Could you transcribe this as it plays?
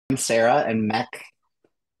SARA and MHEC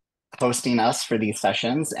hosting us for these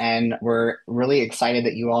sessions, and we're really excited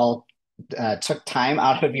that you all took time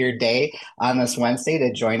out of your day on this Wednesday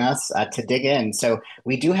to join us to dig in. So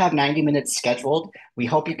we do have 90 minutes scheduled. We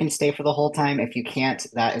hope you can stay for the whole time. If you can't,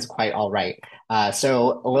 that is quite all right.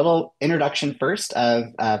 So a little introduction first of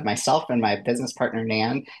myself and my business partner,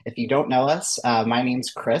 Nan. If you don't know us, my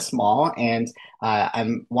name's Chris Mall, and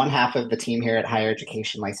I'm one half of the team here at Higher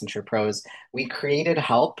Education Licensure Pros. We created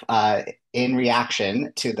help in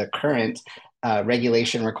reaction to the current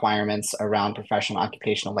regulation requirements around professional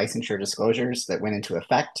occupational licensure disclosures that went into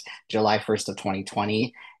effect July 1st of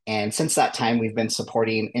 2020. And since that time, we've been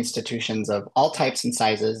supporting institutions of all types and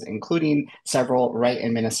sizes, including several right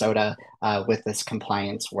in Minnesota with this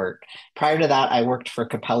compliance work. Prior to that, I worked for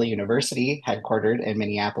Capella University, headquartered in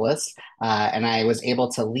Minneapolis, and I was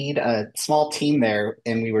able to lead a small team there,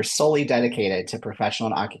 and we were solely dedicated to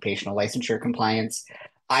professional and occupational licensure compliance.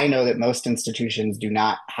 I know that most institutions do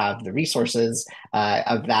not have the resources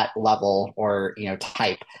of that level or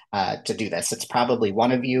type to do this. It's probably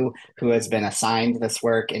one of you who has been assigned this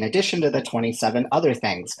work in addition to the 27 other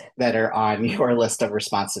things that are on your list of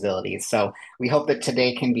responsibilities. So we hope that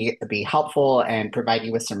today can be helpful and provide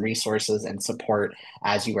you with some resources and support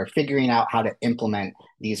as you are figuring out how to implement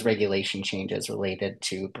these regulation changes related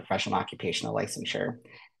to professional occupational licensure.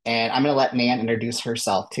 And I'm going to let Nan introduce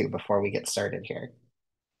herself too before we get started here.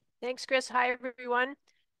 Thanks, Chris. Hi, everyone.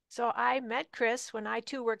 So I met Chris when I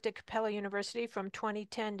too worked at Capella University from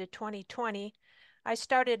 2010 to 2020. I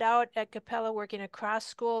started out at Capella working across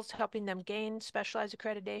schools, helping them gain specialized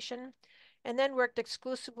accreditation, and then worked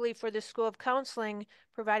exclusively for the School of Counseling,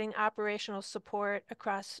 providing operational support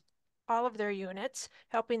across all of their units,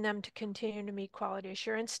 helping them to continue to meet quality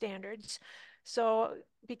assurance standards. So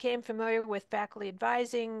became familiar with faculty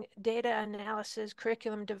advising, data analysis,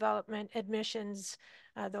 curriculum development, admissions,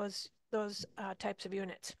 those types of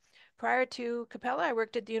units. Prior to Capella, I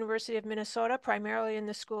worked at the University of Minnesota, primarily in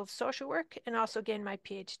the School of Social Work, and also gained my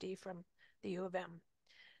PhD from the U of M.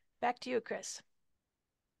 Back to you, Chris.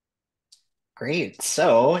 Great.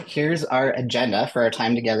 So here's our agenda for our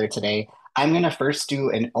time together today. I'm going to first do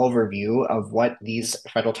an overview of what these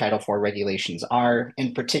federal Title IV regulations are.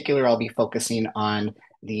 In particular, I'll be focusing on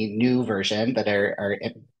the new version that are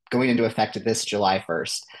going into effect this July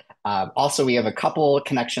 1st. Also, we have a couple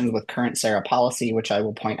connections with current SARA policy, which I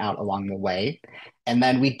will point out along the way. And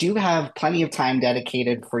then we do have plenty of time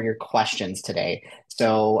dedicated for your questions today.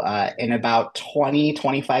 So in about 20,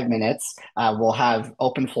 25 minutes, we'll have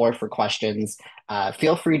open floor for questions.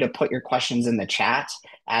 Feel free to put your questions in the chat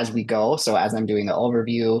as we go. So as I'm doing the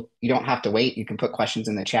overview, you don't have to wait. You can put questions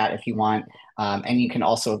in the chat if you want. And you can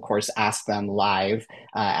also, of course, ask them live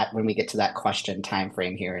when we get to that question time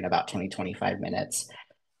frame here in about 20, 25 minutes.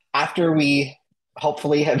 After we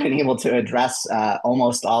hopefully have been able to address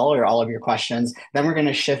almost all or all of your questions, then we're going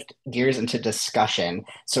to shift gears into discussion.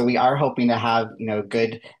 So we are hoping to have,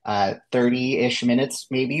 good 30-ish minutes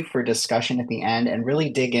maybe for discussion at the end and really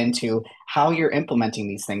dig into how you're implementing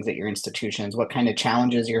these things at your institutions, what kind of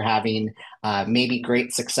challenges you're having, maybe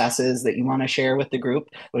great successes that you want to share with the group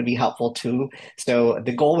would be helpful too. So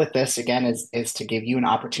the goal with this, again, is to give you an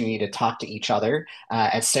opportunity to talk to each other.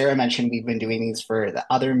 As Sarah mentioned, we've been doing these for the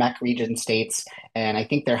other MEC region states, and I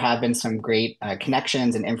think there have been some great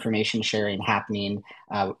connections and information sharing happening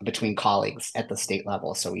between colleagues at the state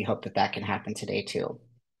level. So we hope that that can happen today too.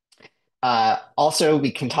 Also,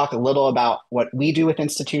 we can talk a little about what we do with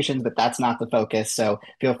institutions, but that's not the focus. So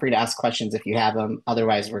feel free to ask questions if you have them.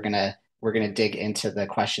 Otherwise, we're gonna dig into the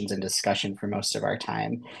questions and discussion for most of our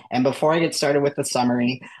time. And before I get started with the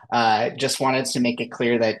summary, just wanted to make it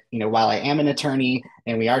clear that while I am an attorney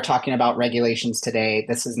and we are talking about regulations today,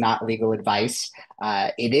 this is not legal advice.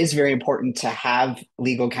 It is very important to have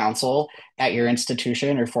legal counsel at your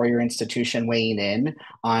institution or for your institution weighing in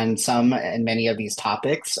on some and many of these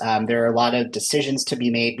topics. There are a lot of decisions to be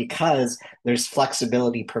made because there's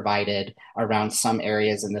flexibility provided around some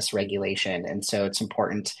areas in this regulation. And so it's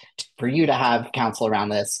important for you to have counsel around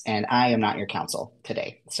this. And I am not your counsel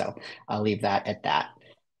today. So I'll leave that at that.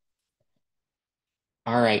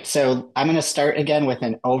 All right, so I'm going to start again with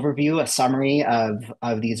an overview, a summary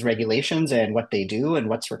of these regulations and what they do and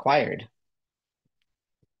what's required.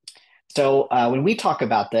 So when we talk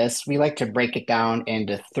about this, we like to break it down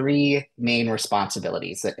into three main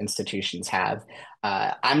responsibilities that institutions have.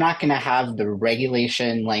 I'm not going to have the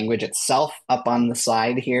regulation language itself up on the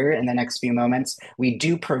slide here in the next few moments. We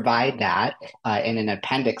do provide that in an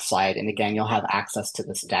appendix slide. And again, you'll have access to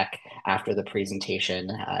this deck after the presentation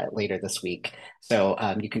later this week. So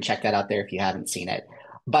you can check that out there if you haven't seen it.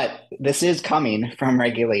 But this is coming from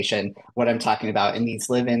regulation, what I'm talking about, and these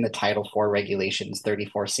live in the Title IV regulations,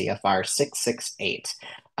 34 CFR 668.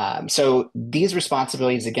 So these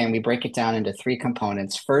responsibilities, again, we break it down into three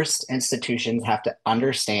components. First, institutions have to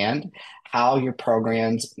understand how your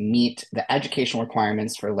programs meet the educational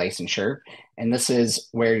requirements for licensure. And this is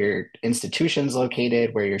where your institution is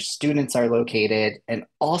located, where your students are located, and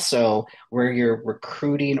also where you're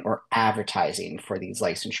recruiting or advertising for these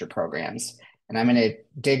licensure programs. And I'm going to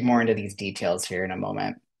dig more into these details here in a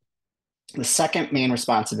moment. The second main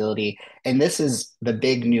responsibility, and this is the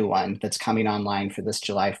big new one that's coming online for this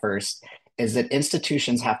July 1st, is that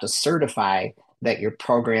institutions have to certify that your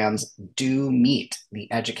programs do meet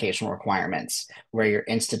the educational requirements where your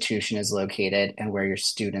institution is located and where your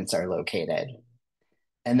students are located.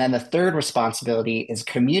 And then the third responsibility is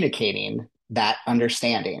communicating that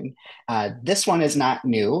understanding. This one is not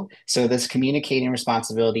new. So this communicating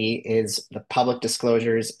responsibility is the public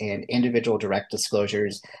disclosures and individual direct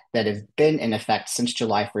disclosures that have been in effect since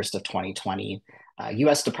July 1st of 2020.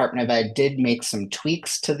 US Department of Ed did make some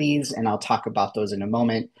tweaks to these, and I'll talk about those in a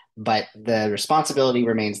moment, but the responsibility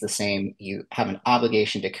remains the same. You have an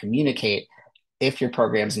obligation to communicate if your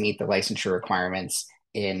programs meet the licensure requirements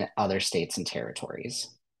in other states and territories.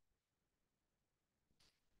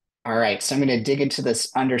 All right, so I'm going to dig into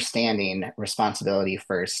this understanding responsibility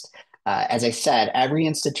first. As I said, every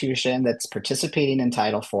institution that's participating in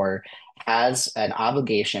Title IV has an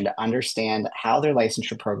obligation to understand how their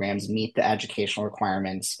licensure programs meet the educational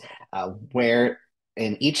requirements, where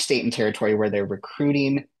in each state and territory where they're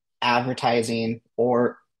recruiting, advertising,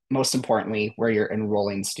 or most importantly, where you're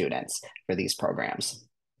enrolling students for these programs.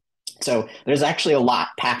 So there's actually a lot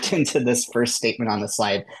packed into this first statement on the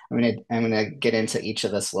slide. I'm gonna get into each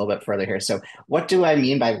of this a little bit further here. So what do I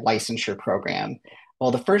mean by licensure program? Well,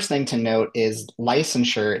 the first thing to note is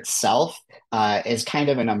licensure itself is kind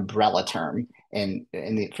of an umbrella term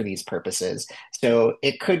for these purposes. So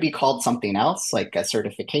it could be called something else like a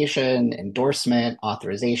certification, endorsement,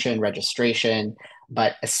 authorization, registration.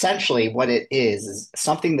 But essentially, what it is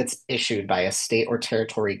something that's issued by a state or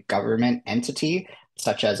territory government entity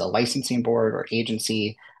such as a licensing board or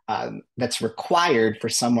agency that's required for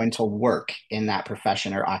someone to work in that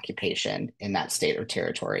profession or occupation in that state or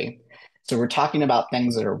territory. So we're talking about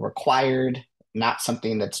things that are required, not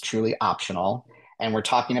something that's truly optional. And we're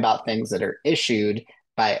talking about things that are issued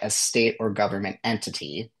by a state or government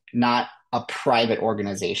entity, not a private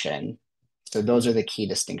organization. So those are the key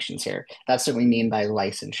distinctions here. That's what we mean by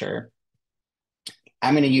licensure.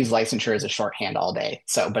 I'm going to use licensure as a shorthand all day.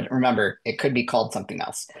 So, but remember, it could be called something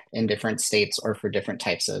else in different states or for different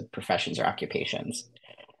types of professions or occupations.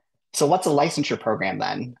 So, what's a licensure program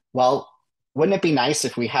then? Well, wouldn't it be nice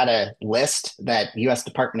if we had a list that US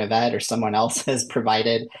Department of Ed or someone else has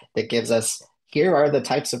provided that gives us here are the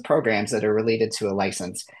types of programs that are related to a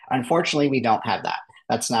license? Unfortunately, we don't have that.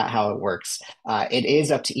 That's not how it works. It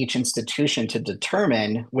is up to each institution to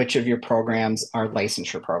determine which of your programs are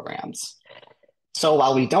licensure programs. So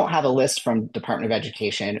while we don't have a list from Department of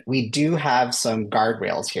Education, we do have some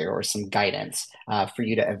guardrails here or some guidance for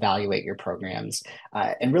you to evaluate your programs.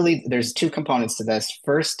 And really, there's two components to this.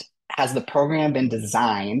 First, has the program been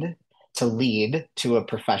designed to lead to a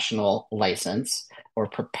professional license or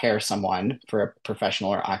prepare someone for a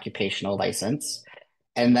professional or occupational license?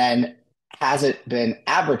 And then has it been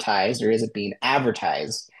advertised or is it being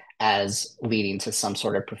advertised as leading to some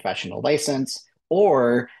sort of professional license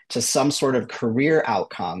or to some sort of career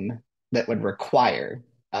outcome that would require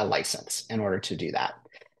a license in order to do that?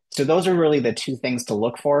 So those are really the two things to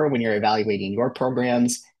look for when you're evaluating your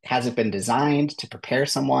programs. Has it been designed to prepare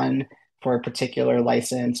someone for a particular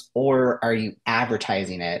license, or are you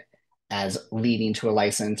advertising it as leading to a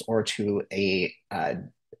license or to a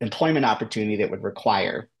employment opportunity that would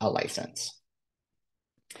require a license?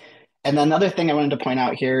 And then another thing I wanted to point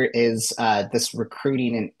out here is this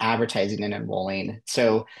recruiting and advertising and enrolling.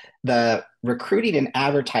 So the recruiting and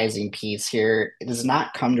advertising piece here does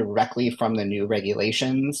not come directly from the new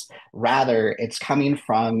regulations. Rather, it's coming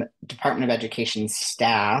from Department of Education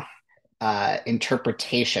staff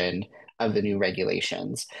interpretation of the new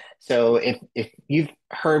regulations. So if you've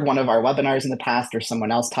heard one of our webinars in the past or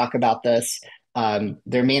someone else talk about this,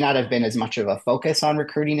 there may not have been as much of a focus on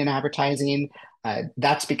recruiting and advertising.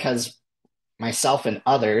 That's because myself and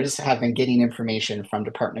others have been getting information from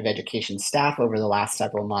Department of Education staff over the last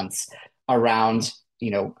several months around,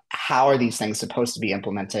 how are these things supposed to be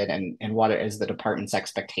implemented and what is the department's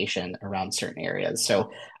expectation around certain areas.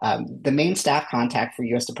 So the main staff contact for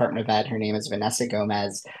US Department of Ed, her name is Vanessa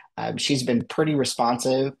Gomez. She's been pretty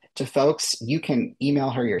responsive to folks. You can email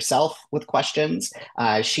her yourself with questions.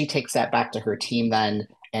 She takes that back to her team then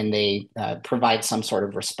and they provide some sort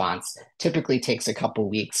of response. Typically takes a couple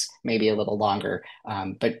weeks, maybe a little longer,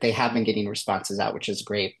 but they have been getting responses out, which is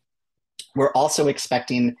great. We're also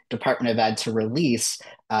expecting Department of Ed to release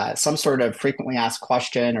some sort of frequently asked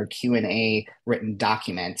question or Q&A written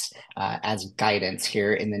document as guidance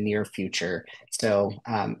here in the near future. So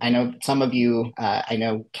I know some of you, I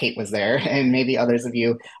know Kate was there, and maybe others of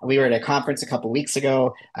you. We were at a conference a couple weeks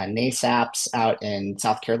ago, NASAPS out in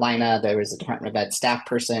South Carolina. There was a Department of Ed staff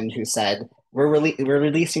person who said, we're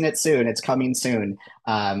releasing it soon. It's coming soon.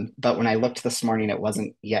 But when I looked this morning, it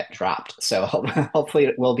wasn't yet dropped. So hopefully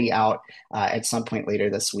it will be out at some point later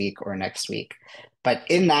this week or next week. But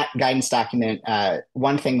in that guidance document,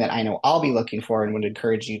 one thing that I know I'll be looking for and would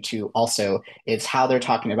encourage you to also is how they're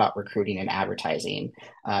talking about recruiting and advertising.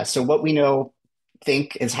 So what we know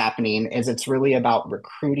think is happening is it's really about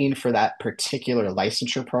recruiting for that particular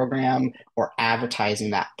licensure program or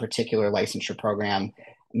advertising that particular licensure program,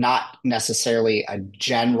 not necessarily a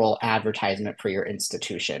general advertisement for your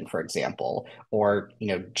institution, for example, or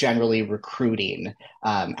generally recruiting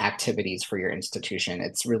activities for your institution.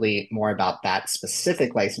 It's really more about that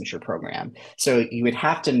specific licensure program. So you would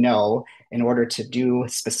have to know in order to do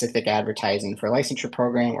specific advertising for a licensure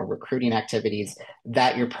program or recruiting activities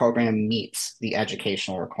that your program meets the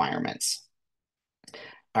educational requirements.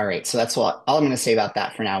 All right, so that's all I'm going to say about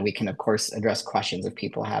that for now. We can, of course, address questions if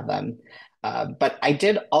people have them. But I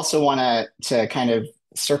did also want to kind of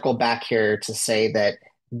circle back here to say that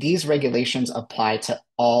these regulations apply to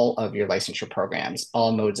all of your licensure programs,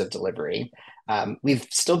 all modes of delivery. We've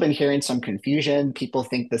still been hearing some confusion. People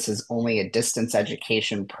think this is only a distance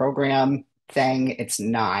education program thing. It's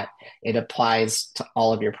not. It applies to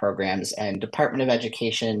all of your programs. And Department of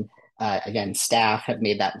Education, again, staff have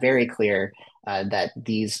made that very clear that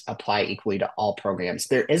these apply equally to all programs.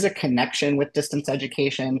 There is a connection with distance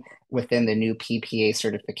education within the new PPA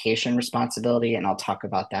certification responsibility, and I'll talk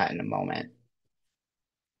about that in a moment.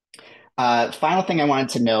 Final thing I wanted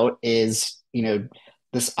to note is,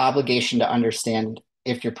 this obligation to understand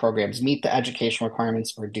if your programs meet the educational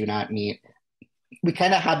requirements or do not meet. We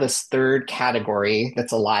kind of have this third category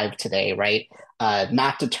that's alive today, right?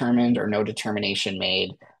 Not determined or no determination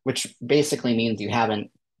made, which basically means you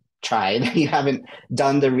haven't tried, you haven't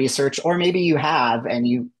done the research, or maybe you have and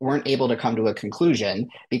you weren't able to come to a conclusion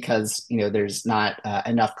because there's not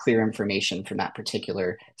enough clear information from that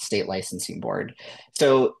particular state licensing board.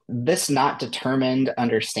 So this not determined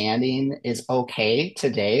understanding is okay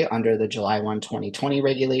today under the July 1, 2020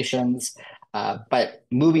 regulations. But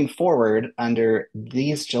moving forward under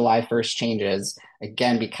these July 1st changes,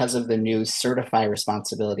 again, because of the new certify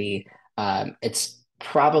responsibility, it's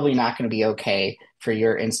probably not going to be okay for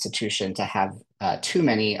your institution to have too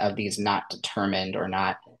many of these not determined or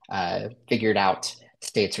not figured out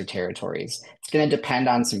states or territories. It's going to depend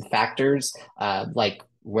on some factors like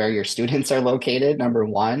where your students are located, number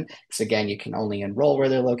one, because again, you can only enroll where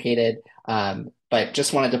they're located. But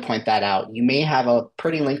just wanted to point that out. You may have a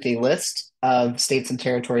pretty lengthy list of states and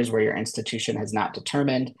territories where your institution has not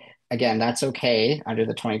determined. Again, that's okay under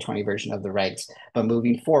the 2020 version of the regs, but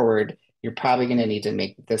moving forward, you're probably going to need to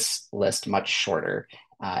make this list much shorter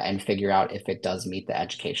and figure out if it does meet the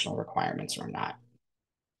educational requirements or not.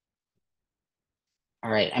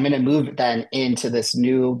 All right, I'm going to move then into this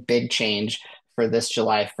new big change for this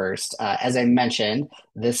July 1st. As I mentioned,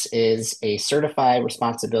 this is a certified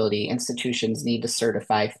responsibility. Institutions need to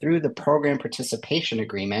certify through the program participation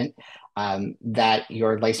agreement that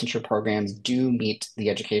your licensure programs do meet the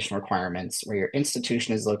educational requirements where your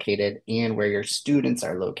institution is located and where your students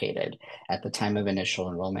are located at the time of initial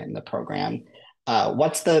enrollment in the program.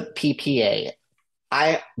 What's the PPA?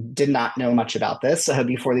 I did not know much about this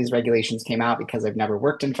before these regulations came out because I've never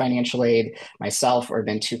worked in financial aid myself or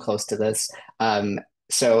been too close to this.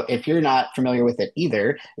 So if you're not familiar with it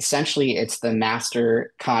either, essentially it's the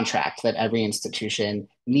master contract that every institution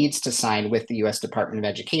needs to sign with the U.S. Department of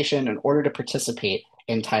Education in order to participate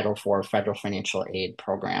in Title IV federal financial aid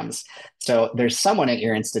programs. So there's someone at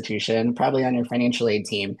your institution, probably on your financial aid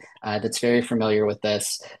team, that's very familiar with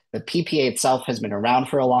this. The PPA itself has been around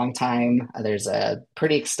for a long time. There's a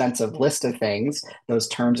pretty extensive list of things, those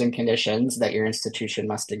terms and conditions that your institution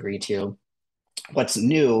must agree to. What's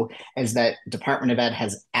new is that Department of Ed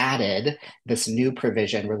has added this new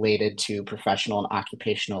provision related to professional and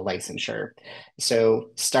occupational licensure. So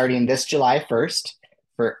starting this July 1st,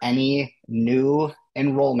 for any new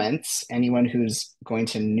enrollments, anyone who's going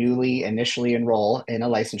to newly initially enroll in a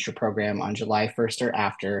licensure program on July 1st or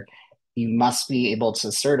after, you must be able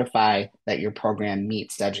to certify that your program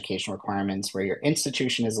meets the educational requirements where your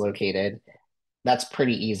institution is located. That's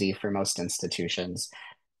pretty easy for most institutions.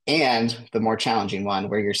 and the more challenging one,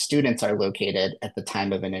 where your students are located at the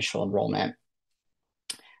time of initial enrollment.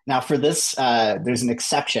 Now, for this, there's an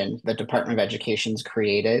exception that Department of Education's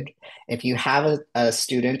created. If you have a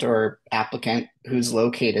student or applicant who's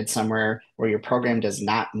located somewhere where your program does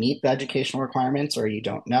not meet the educational requirements or you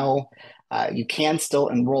don't know, you can still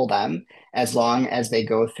enroll them as long as they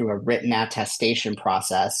go through a written attestation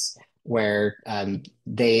process where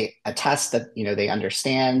they attest that they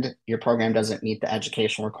understand your program doesn't meet the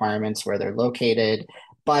educational requirements where they're located,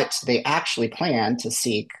 but they actually plan to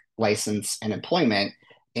seek license and employment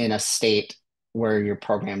in a state where your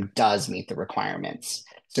program does meet the requirements.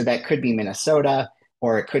 So that could be Minnesota,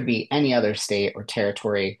 or it could be any other state or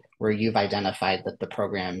territory where you've identified that the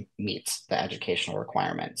program meets the educational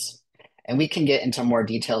requirements. And we can get into more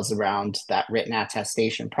details around that written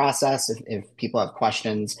attestation process if people have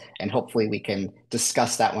questions, and hopefully we can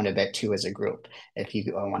discuss that one a bit too as a group if you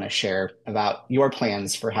want to share about your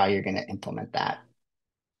plans for how you're going to implement that.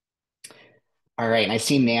 All right, and I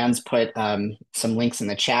see Nan's put some links in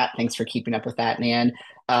the chat. Thanks for keeping up with that, Nan.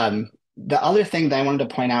 The other thing that I wanted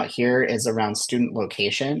to point out here is around student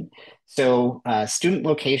location. So student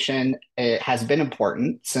location, it has been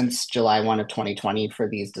important since July 1 of 2020 for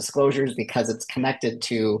these disclosures because it's connected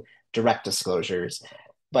to direct disclosures.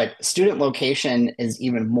 But student location is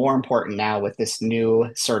even more important now with this new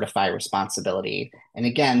certify responsibility. And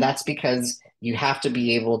again, that's because you have to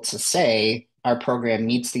be able to say our program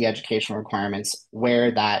meets the educational requirements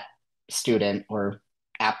where that student or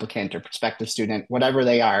applicant or prospective student, whatever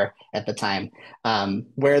they are at the time,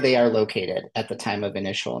 where they are located at the time of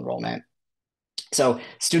initial enrollment. So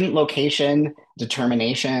student location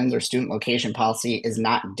determinations or student location policy is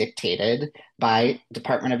not dictated by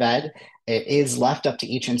Department of Ed. It is left up to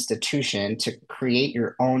each institution to create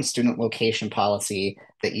your own student location policy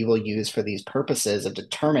that you will use for these purposes of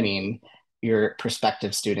determining your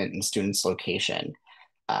prospective student and student's location.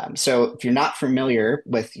 So if you're not familiar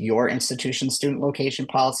with your institution's student location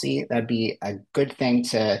policy, that'd be a good thing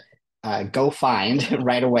to go find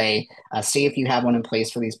right away. See if you have one in place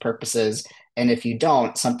for these purposes. And if you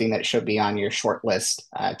don't, something that should be on your short list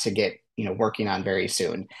to get working on very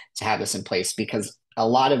soon to have this in place, because a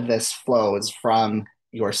lot of this flows from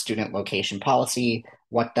your student location policy,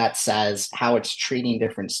 what that says, how it's treating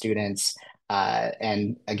different students,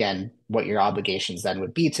 and again, what your obligations then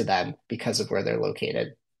would be to them because of where they're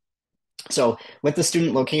located. So with the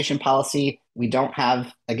student location policy, we don't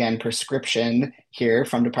have, again, prescription here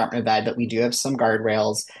from Department of Ed, but we do have some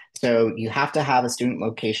guardrails. So you have to have a student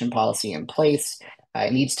location policy in place.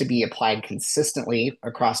 It needs to be applied consistently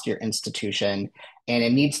across your institution, and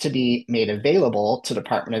it needs to be made available to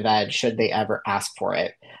Department of Ed should they ever ask for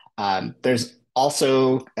it. There's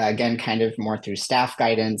also, again, kind of more through staff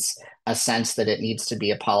guidance, a sense that it needs to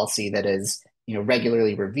be a policy that is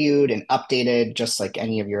regularly reviewed and updated, just like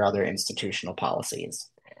any of your other institutional policies.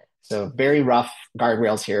 So very rough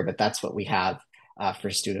guardrails here, but that's what we have for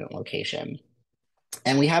student location.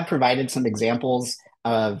 And we have provided some examples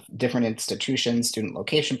of different institutions, student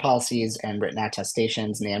location policies, and written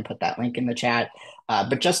attestations. Nan put that link in the chat.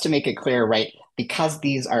 But just to make it clear, right, because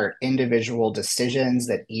these are individual decisions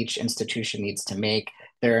that each institution needs to make,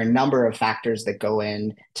 there are a number of factors that go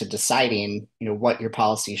in to deciding, what your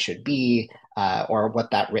policy should be, or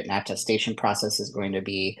what that written attestation process is going to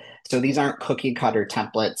be. So these aren't cookie cutter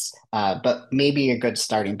templates, but maybe a good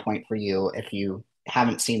starting point for you if you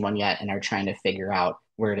haven't seen one yet and are trying to figure out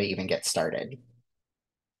where to even get started.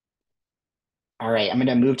 All right, I'm going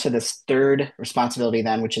to move to this third responsibility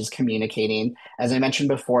then, which is communicating. As I mentioned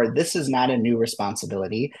before, this is not a new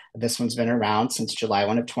responsibility. This one's been around since July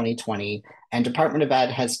 1 of 2020, and Department of Ed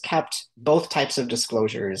has kept both types of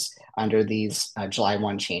disclosures under these July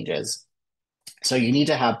 1 changes. So you need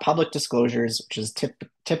to have public disclosures, which is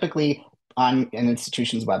typically on an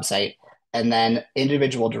institution's website, and then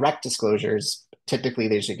individual direct disclosures. Typically,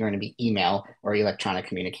 there's going to be email or electronic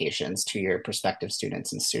communications to your prospective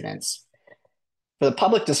students and students. For the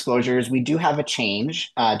public disclosures, we do have a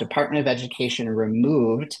change. Department of Education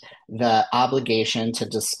removed the obligation to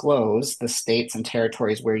disclose the states and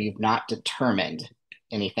territories where you've not determined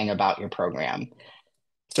anything about your program.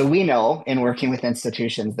 So we know in working with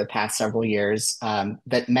institutions the past several years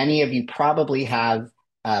that many of you probably have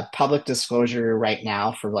public disclosure right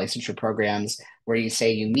now for licensure programs where you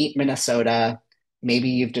say you meet Minnesota, maybe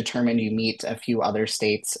you've determined you meet a few other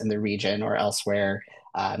states in the region or elsewhere.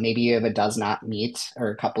 Maybe you have a does not meet or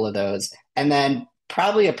a couple of those, and then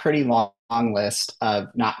probably a pretty long list of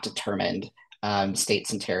not determined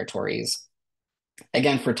states and territories.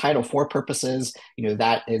 Again, for Title IV purposes,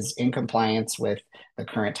 that is in compliance with the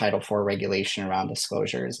current Title IV regulation around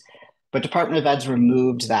disclosures. But Department of Ed's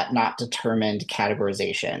removed that not determined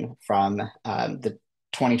categorization from the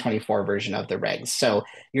 2024 version of the regs. So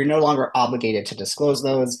you're no longer obligated to disclose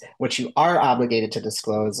those. What you are obligated to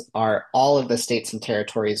disclose are all of the states and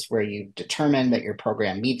territories where you've determined that your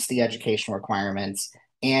program meets the educational requirements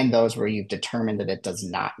and those where you've determined that it does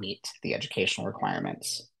not meet the educational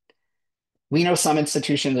requirements. We know some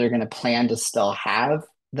institutions are going to plan to still have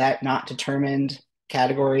that not determined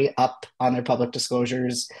category up on their public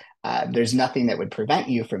disclosures. There's nothing that would prevent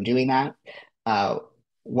you from doing that. Uh,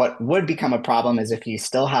 what would become a problem is if you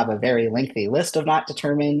still have a very lengthy list of not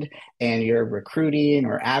determined and you're recruiting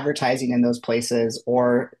or advertising in those places,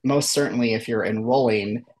 or most certainly if you're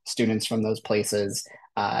enrolling students from those places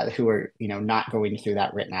who are, not going through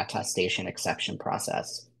that written attestation exception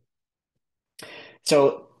process.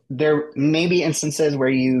 So there may be instances where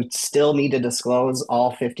you still need to disclose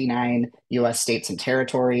all 59 US states and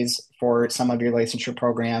territories for some of your licensure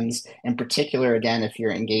programs. In particular, again, if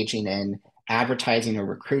you're engaging in advertising or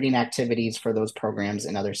recruiting activities for those programs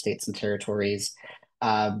in other states and territories.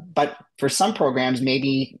 But for some programs,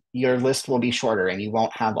 maybe your list will be shorter and you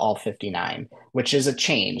won't have all 59, which is a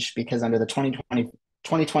change because under the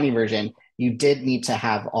 2020 version, you did need to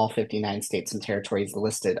have all 59 states and territories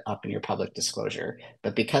listed up in your public disclosure.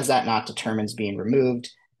 But because that not determined is being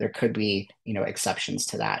removed, there could be, exceptions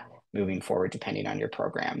to that moving forward, depending on your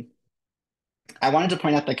program. I wanted to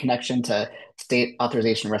point out the connection to state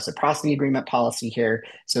authorization reciprocity agreement policy here.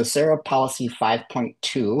 So SARA policy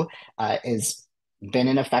 5.2 is been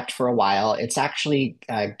in effect for a while. It's actually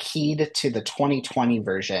keyed to the 2020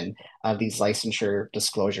 version of these licensure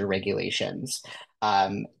disclosure regulations.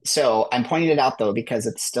 So I'm pointing it out though because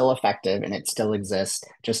it's still effective and it still exists,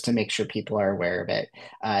 just to make sure people are aware of it.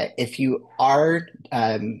 If you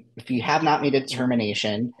have not made a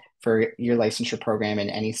determination for your licensure program in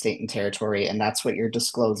any state and territory, and that's what you're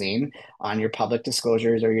disclosing on your public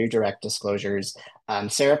disclosures or your direct disclosures.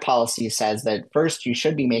 SARA policy says that first you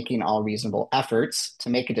should be making all reasonable efforts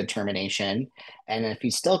to make a determination. And if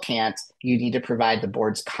you still can't, you need to provide the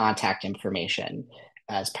board's contact information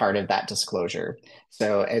as part of that disclosure.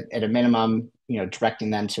 So at a minimum,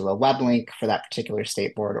 directing them to a web link for that particular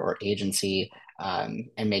state board or agency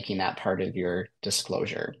and making that part of your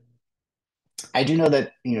disclosure. I do know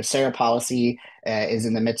that SARA policy is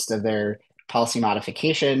in the midst of their policy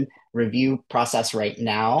modification review process right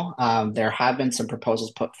now. There have been some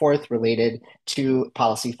proposals put forth related to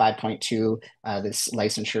policy 5.2, this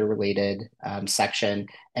licensure related section.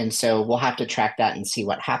 And so we'll have to track that and see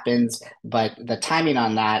what happens. But the timing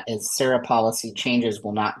on that is SARA policy changes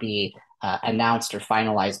will not be announced or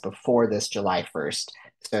finalized before this July 1st.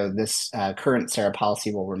 So this current SARA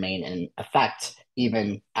policy will remain in effect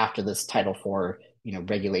even after this Title IV,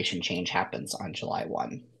 regulation change happens on July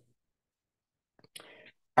 1.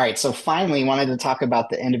 All right, so finally, wanted to talk about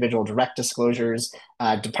the individual direct disclosures.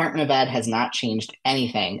 Department of Ed has not changed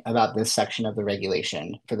anything about this section of the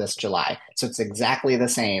regulation for this July. So it's exactly the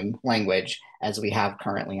same language as we have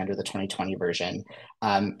currently under the 2020 version.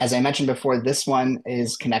 As I mentioned before, this one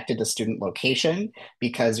is connected to student location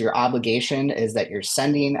because your obligation is that you're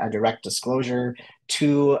sending a direct disclosure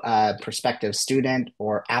to a prospective student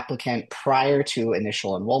or applicant prior to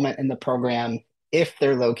initial enrollment in the program if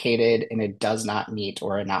they're located and it does not meet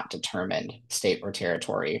or are not determined state or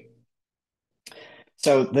territory.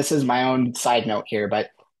 So this is my own side note here, but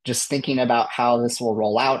just thinking about how this will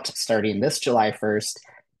roll out starting this July 1st,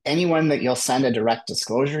 anyone that you'll send a direct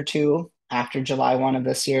disclosure to after July 1 of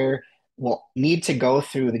this year will need to go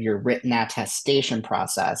through your written attestation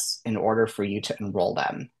process in order for you to enroll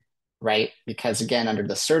them, right? Because again, under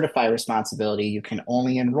the certify responsibility, you can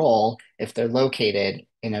only enroll if they're located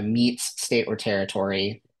in a meets state or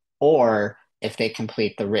territory, or if they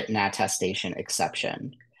complete the written attestation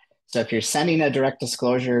exception. So if you're sending a direct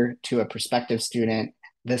disclosure to a prospective student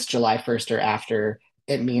this July 1st or after,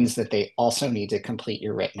 it means that they also need to complete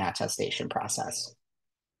your written attestation process.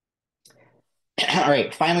 All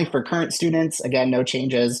right, finally, for current students, again, no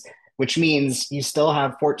changes, which means you still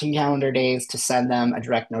have 14 calendar days to send them a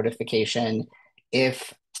direct notification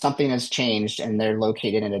if something has changed and they're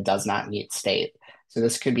located in a does not meet state. So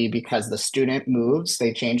this could be because the student moves,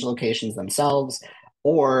 they change locations themselves,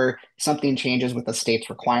 or something changes with the state's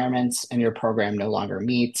requirements and your program no longer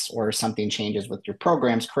meets, or something changes with your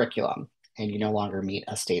program's curriculum and you no longer meet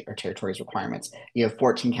a state or territory's requirements. You have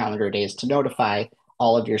 14 calendar days to notify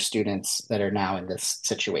all of your students that are now in this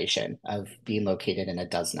situation of being located in a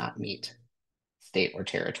does not meet state or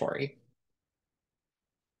territory.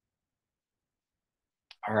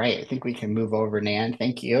 All right, I think we can move over, Nan.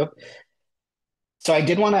 Thank you. So I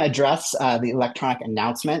did want to address the electronic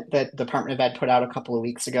announcement that Department of Ed put out a couple of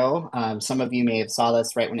weeks ago. Some of you may have saw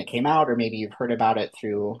this right when it came out, or maybe you've heard about it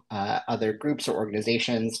through other groups or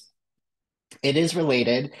organizations. It is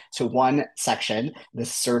related to one section, the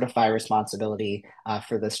certify responsibility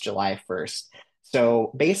for this July 1st.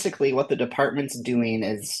 So basically, what the department's doing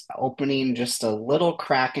is opening just a little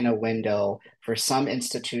crack in a window for some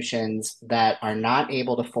institutions that are not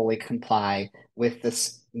able to fully comply with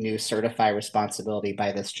this new certify responsibility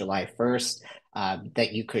by this July 1st,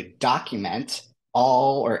 that you could document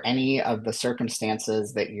all or any of the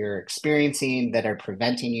circumstances that you're experiencing that are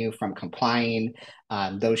preventing you from complying.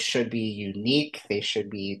 Those should be unique. They should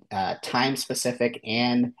be time specific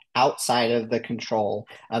and outside of the control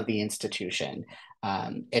of the institution.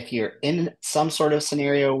 If you're in some sort of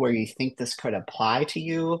scenario where you think this could apply to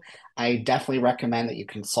you, I definitely recommend that you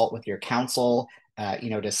consult with your counsel,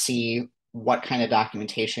 to see what kind of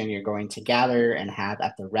documentation you're going to gather and have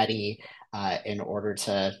at the ready in order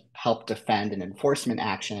to help defend an enforcement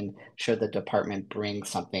action should the department bring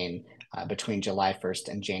something between July 1st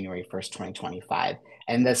and January 1st, 2025.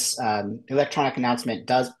 And this electronic announcement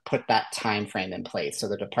does put that time frame in place. So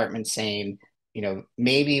the department's saying,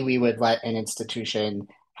 maybe we would let an institution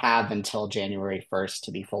have until January 1st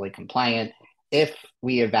to be fully compliant if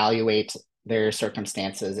we evaluate their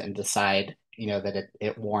circumstances and decide, that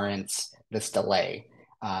it warrants this delay.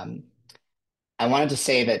 Um, I wanted to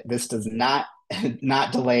say that this does not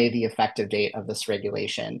not delay the effective date of this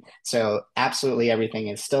regulation. So absolutely everything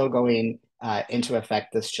is still going into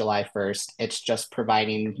effect this July 1st. It's just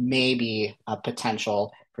providing maybe a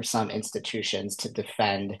potential for some institutions to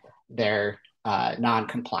defend their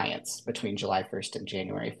non-compliance between July 1st and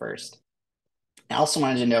January 1st. I also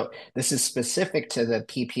wanted to note this is specific to the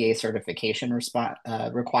PPA certification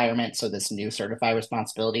requirement. So this new certify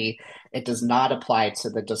responsibility, it does not apply to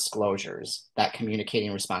the disclosures, that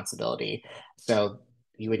communicating responsibility. So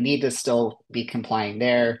you would need to still be complying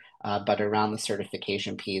there, but around the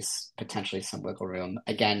certification piece, potentially some wiggle room.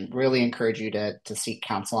 Again, really encourage you to seek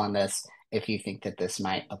counsel on this if you think that this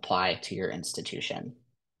might apply to your institution.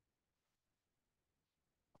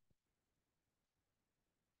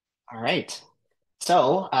 All right.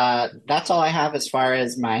 So that's all I have as far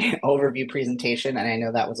as my overview presentation. And I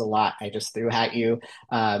know that was a lot I just threw at you.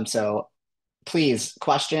 So please,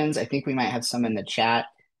 questions. I think we might have some in the chat.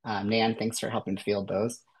 Nan, thanks for helping field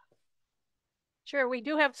those. Sure, we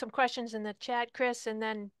do have some questions in the chat, Chris, and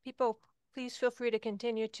then people, please feel free to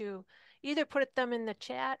continue to either put them in the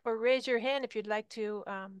chat or raise your hand if you'd like to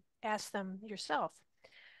ask them yourself.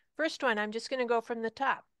 First one, I'm just going to go from the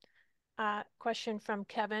top. Question from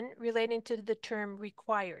Kevin relating to the term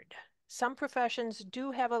required. Some professions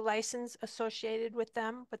do have a license associated with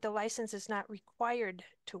them, but the license is not required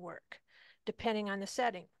to work, depending on the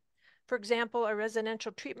setting. For example, a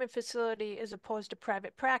residential treatment facility as opposed to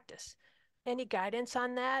private practice. Any guidance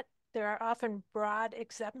on that? There are often broad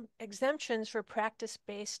exemptions for practice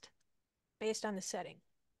based on the setting.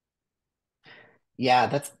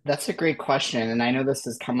 Yeah, that's a great question, and I know this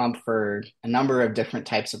has come up for a number of different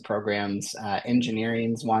types of programs.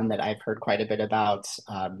 Engineering's one that I've heard quite a bit about.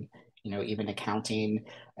 Even accounting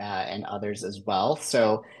and others as well.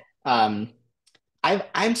 So um,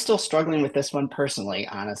 I'm still struggling with this one personally,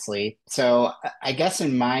 honestly. So I guess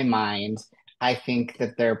in my mind, I think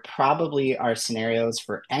that there probably are scenarios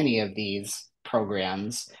for any of these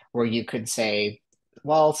programs where you could say,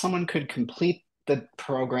 well, someone could complete the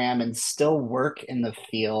program and still work in the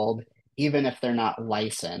field, even if they're not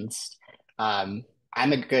licensed. Um,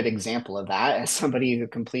 I'm a good example of that as somebody who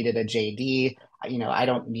completed a JD. I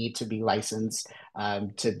don't need to be licensed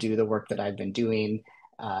to do the work that I've been doing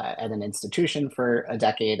at an institution for a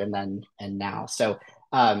decade and now. So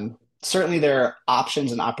certainly there are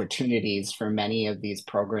options and opportunities for many of these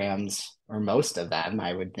programs, or most of them,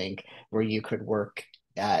 I would think, where you could work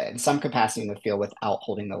in some capacity in the field without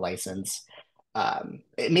holding the license.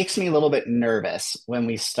 It makes me a little bit nervous when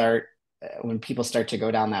people start to go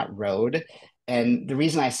down that road. And the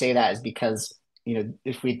reason I say that is because,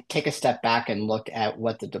 if we take a step back and look at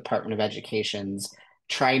what the Department of Education's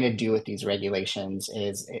trying to do with these regulations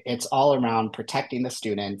is it's all around protecting the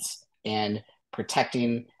students and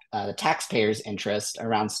protecting the taxpayers' interest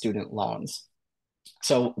around student loans.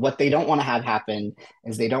 So what they don't want to have happen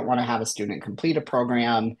is they don't want to have a student complete a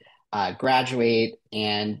program, graduate,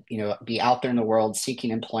 and be out there in the world seeking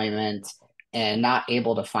employment and not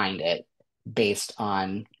able to find it based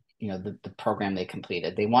on the program they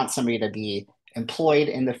completed. They want somebody to be employed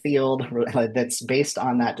in the field that's based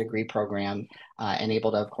on that degree program and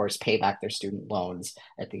able to, of course, pay back their student loans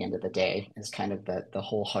at the end of the day is kind of the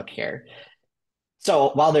whole hook here.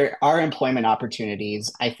 So while there are employment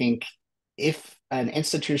opportunities, I think if an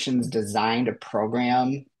institution's designed a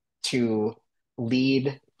program to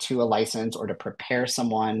lead to a license or to prepare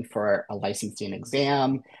someone for a licensing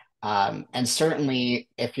exam, and certainly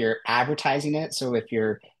if you're advertising it, so if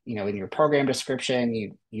you're, in your program description,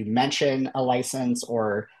 you mention a license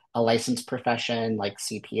or a licensed profession like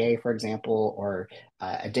CPA, for example, or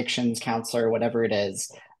addictions counselor, whatever it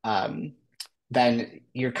is, um, then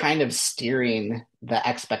you're kind of steering the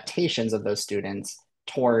expectations of those students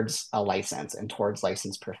towards a license and towards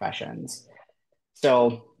licensed professions.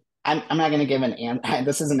 So I'm not going to give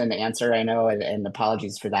this isn't an answer, I know, and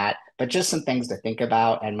apologies for that, but just some things to think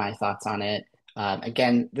about and my thoughts on it.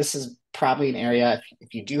 Again, this is probably an area,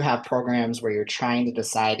 if you do have programs where you're trying to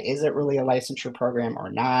decide, is it really a licensure program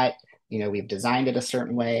or not? We've designed it a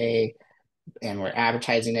certain way and we're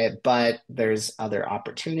advertising it, but there's other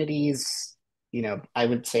opportunities. I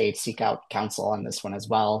would say seek out counsel on this one as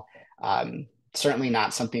well. Certainly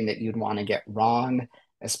not something that you'd want to get wrong,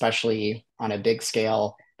 especially on a big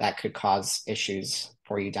scale that could cause issues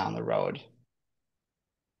for you down the road.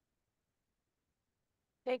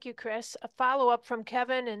 Thank you, Chris. A follow-up from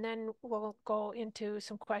Kevin, and then we'll go into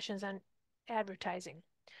some questions on advertising.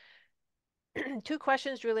 Two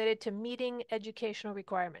questions related to meeting educational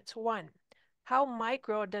requirements. One, how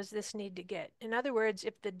micro does this need to get? In other words,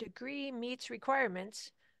 if the degree meets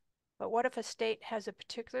requirements, but what if a state has a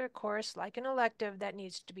particular course like an elective that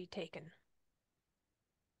needs to be taken?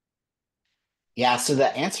 Yeah, so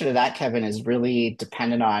the answer to that, Kevin, is really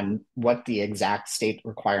dependent on what the exact state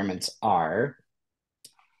requirements are.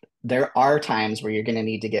 There are times where you're going to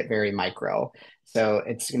need to get very micro. So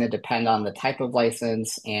it's going to depend on the type of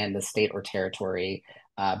license and the state or territory.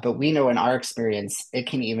 But we know in our experience, it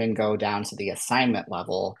can even go down to the assignment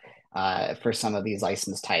level for some of these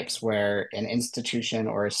license types, where an institution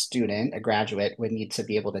or a student, a graduate, would need to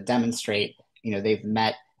be able to demonstrate, they've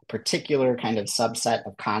met particular kind of subset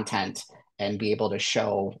of content and be able to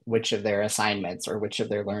show which of their assignments or which of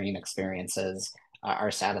their learning experiences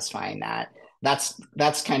are satisfying that.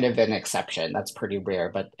 That's kind of an exception. That's pretty rare,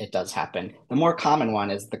 but it does happen. The more common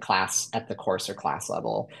one is the class at the course or class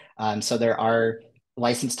level. So there are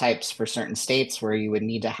license types for certain states where you would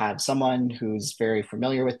need to have someone who's very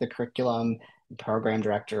familiar with the curriculum, program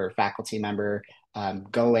director or faculty member,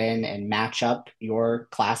 go in and match up your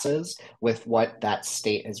classes with what that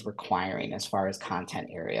state is requiring as far as content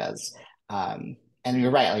areas. And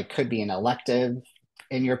you're right, like could be an elective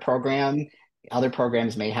in your program. Other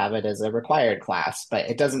programs may have it as a required class, but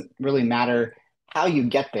it doesn't really matter how you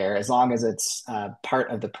get there as long as it's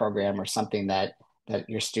part of the program or something that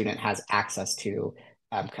your student has access to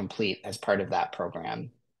complete as part of that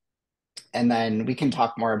program. And then we can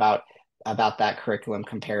talk more about that curriculum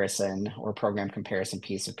comparison or program comparison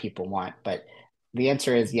piece if people want. But the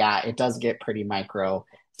answer is yeah, it does get pretty micro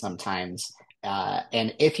sometimes.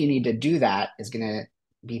 And if you need to do that, is going to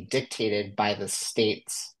be dictated by the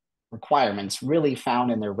state's requirements, really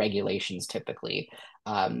found in their regulations typically.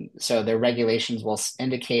 So their regulations will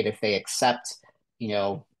indicate if they accept,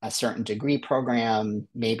 a certain degree program,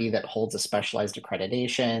 maybe that holds a specialized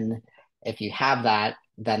accreditation. If you have that,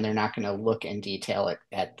 then they're not going to look in detail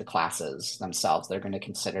at the classes themselves. They're going to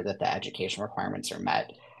consider that the education requirements are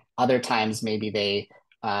met. Other times, maybe they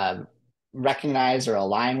uh, recognize or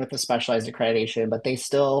align with the specialized accreditation, but they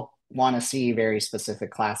still want to see very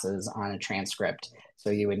specific classes on a transcript. So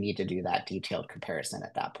you would need to do that detailed comparison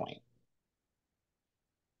at that point.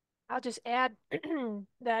 I'll just add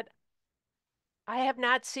that I have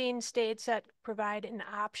not seen states that provide an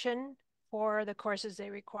option for the courses they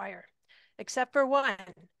require, except for one.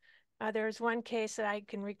 There's one case that I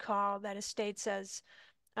can recall that a state says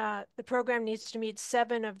the program needs to meet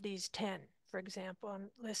 7 of these 10, for example, and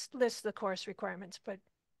list the course requirements. But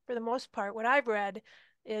for the most part, what I've read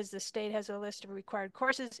is the state has a list of required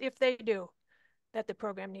courses, if they do, that the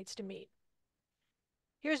program needs to meet.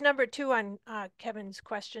 Here's number 2 on Kevin's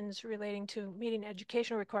questions relating to meeting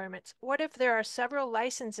educational requirements. What if there are several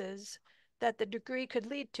licenses that the degree could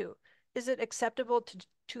lead to? Is it acceptable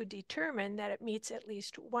to determine that it meets at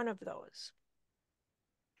least one of those?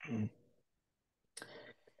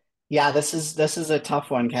 Yeah, this is a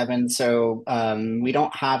tough one, Kevin. So we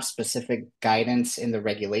don't have specific guidance in the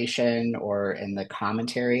regulation or in the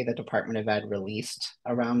commentary the Department of Ed released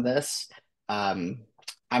around this. Um,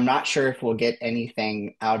 I'm not sure if we'll get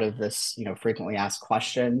anything out of this, frequently asked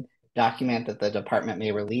question document that the department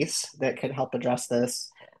may release that could help address this.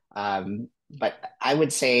 But I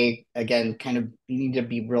would say, again, kind of you need to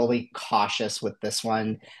be really cautious with this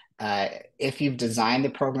one. Uh, if you've designed the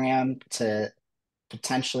program to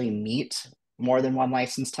potentially meet more than one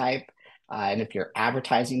license type. And if you're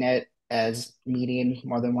advertising it as meeting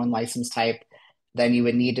more than one license type, then you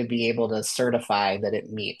would need to be able to certify that it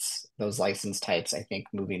meets those license types, I think,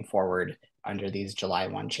 moving forward under these July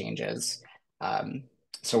 1 changes. Um,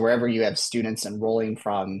 so wherever you have students enrolling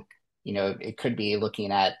from, it could be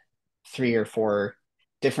looking at 3 or 4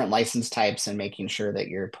 different license types and making sure that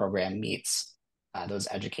your program meets those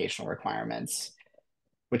educational requirements,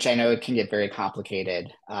 which I know it can get very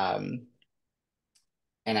complicated.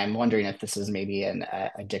 And I'm wondering if this is maybe an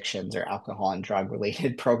addictions or alcohol and drug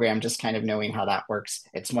related program, just kind of knowing how that works.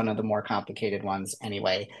 It's one of the more complicated ones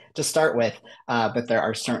anyway to start with, but there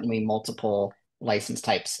are certainly multiple license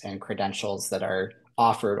types and credentials that are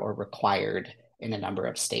offered or required in a number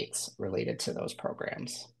of states related to those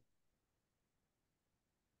programs.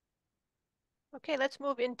 Okay, let's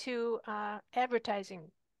move into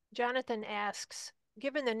advertising. Jonathan asks,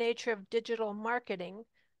 given the nature of digital marketing,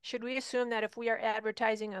 should we assume that if we are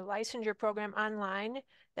advertising a licensure program online,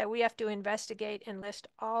 that we have to investigate and list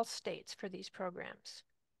all states for these programs?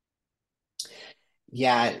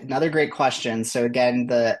 Yeah, another great question. So again,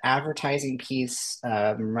 the advertising piece,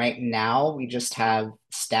 right now, we just have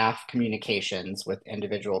staff communications with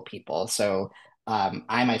individual people. So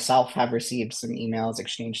I myself have received some emails,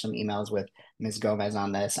 exchanged some emails with Ms. Gomez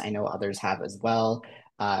on this. I know others have as well.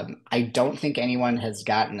 I don't think anyone has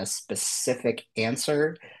gotten a specific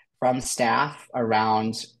answer from staff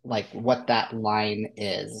around like what that line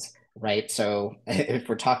is, right? So if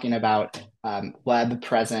we're talking about web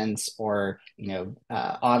presence or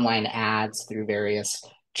online ads through various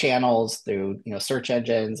channels, through search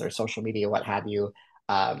engines or social media, what have you,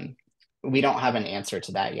 um, we don't have an answer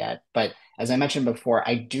to that yet. But as I mentioned before,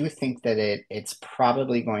 I do think that it's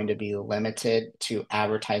probably going to be limited to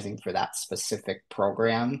advertising for that specific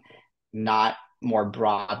program, not more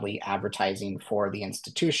broadly advertising for the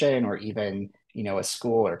institution or even a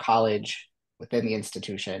school or college within the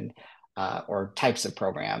institution, or types of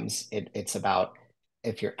programs. It's about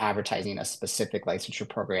if you're advertising a specific licensure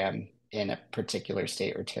program in a particular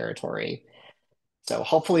state or territory. So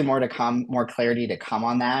hopefully more to come, more clarity to come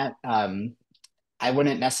on that. I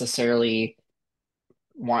wouldn't necessarily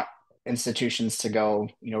want institutions to go,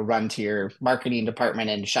 run to your marketing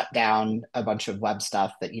department and shut down a bunch of web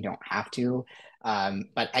stuff that you don't have to.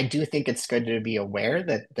 But I do think it's good to be aware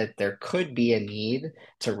that there could be a need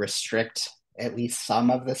to restrict at least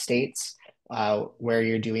some of the states where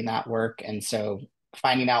you're doing that work. And so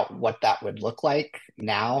finding out what that would look like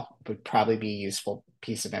now would probably be a useful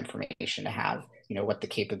piece of information to have, what the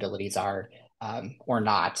capabilities are, or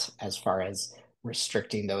not, as far as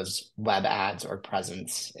restricting those web ads or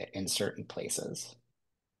presence in certain places.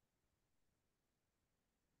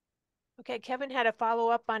 Okay, Kevin had a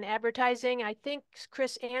follow-up on advertising. I think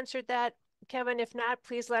Chris answered that. Kevin, if not,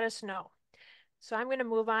 please let us know. So I'm going to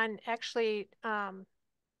move on. Actually, a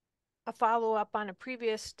follow-up on a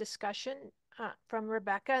previous discussion from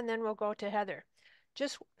Rebecca, and then we'll go to Heather.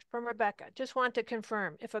 Just from Rebecca, just want to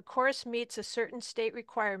confirm, if a course meets a certain state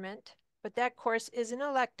requirement, but that course is an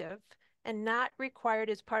elective and not required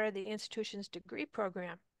as part of the institution's degree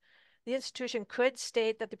program, the institution could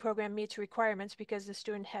state that the program meets requirements because the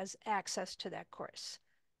student has access to that course.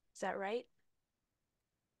 Is that right?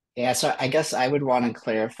 Yeah, so I guess I would want to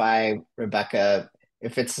clarify, Rebecca,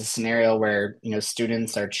 if it's a scenario where,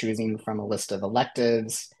 students are choosing from a list of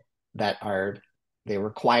electives that are they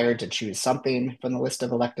required to choose something from the list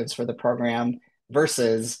of electives for the program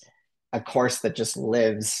versus a course that just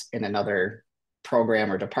lives in another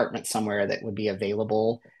program or department somewhere that would be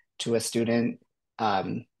available to a student.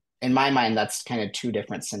 Um, in my mind, that's kind of two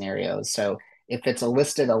different scenarios. So if it's a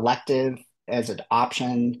listed elective as an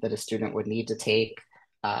option that a student would need to take,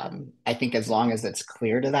 I think as long as it's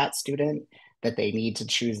clear to that student that they need to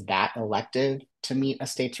choose that elective to meet a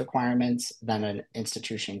state's requirements, then an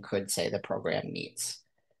institution could say the program meets.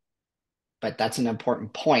 But that's an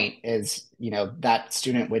important point is, that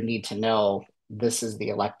student would need to know this is the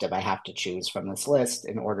elective I have to choose from this list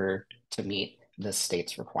in order to meet the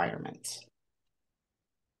state's requirements.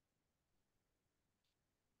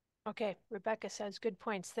 Okay, Rebecca says good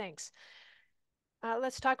points, thanks.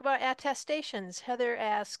 Let's talk about attestations. Heather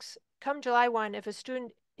asks, come July 1, if a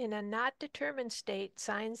student in a not determined state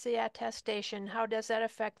signs the attestation, how does that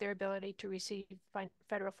affect their ability to receive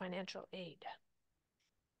federal financial aid?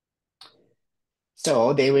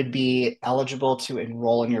 So they would be eligible to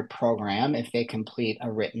enroll in your program if they complete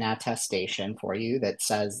a written attestation for you that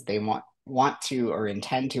says they want to or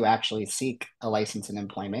intend to actually seek a license in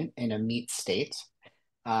employment in a meet state,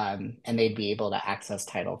 and they'd be able to access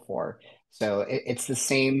Title IV. So it's the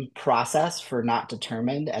same process for not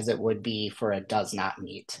determined as it would be for a does not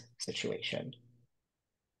meet situation.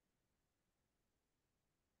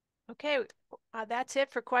 Okay, that's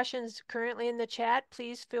it for questions currently in the chat.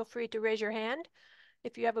 Please feel free to raise your hand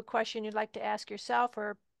if you have a question you'd like to ask yourself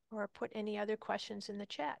or put any other questions in the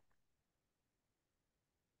chat.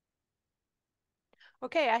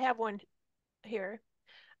 Okay, I have one here.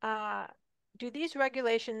 Uh, do these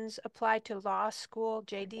regulations apply to law school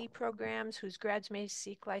JD programs whose grads may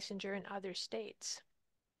seek licensure in other states?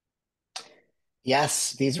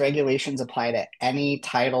 Yes, these regulations apply to any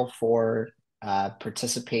Title IV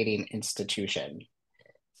participating institution.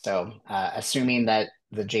 So, assuming that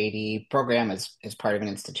the JD program is part of an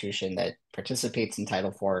institution that participates in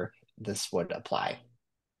Title IV, this would apply.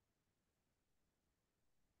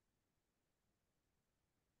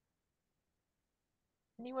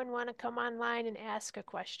 Anyone want to come online and ask a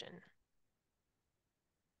question?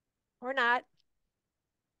 Or not?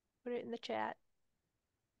 Put it in the chat.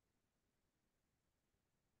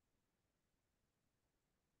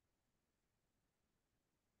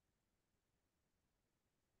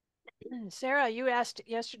 Sarah, you asked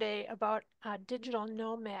yesterday about digital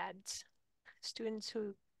nomads, students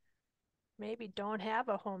who maybe don't have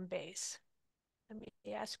a home base. Let me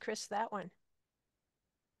ask Chris that one.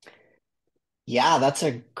 Yeah, that's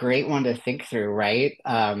a great one to think through, right?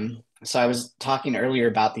 So I was talking earlier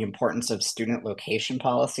about the importance of student location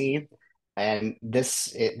policy, and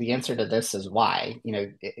the answer to this is why.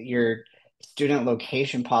 Your student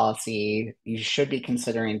location policy, you should be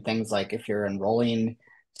considering things like if you're enrolling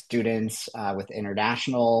students with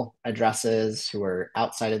international addresses who are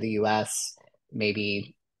outside of the US,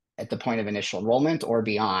 maybe at the point of initial enrollment or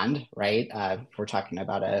beyond, right? If we're talking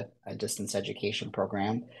about a distance education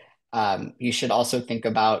program. You should also think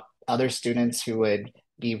about other students who would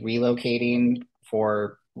be relocating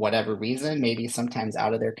for whatever reason, maybe sometimes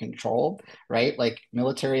out of their control, right? Like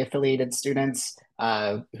military affiliated students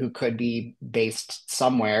who could be based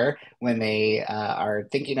somewhere when they are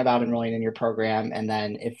thinking about enrolling in your program. And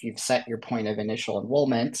then if you've set your point of initial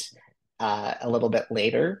enrollment a little bit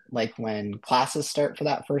later, like when classes start for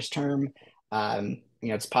that first term,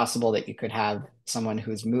 it's possible that you could have someone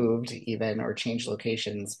who's moved even or changed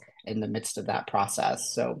locations in the midst of that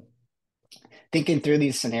process. So thinking through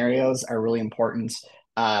these scenarios are really important.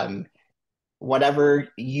 Um, Whatever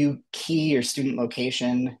you key your student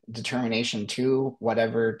location determination to,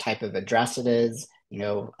 whatever type of address it is,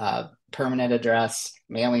 permanent address,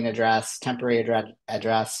 mailing address, temporary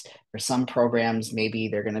address. For some programs, maybe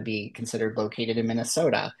they're going to be considered located in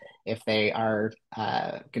Minnesota. If they are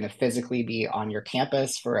going to physically be on your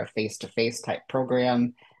campus for a face-to-face type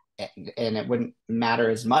program, and it wouldn't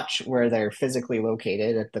matter as much where they're physically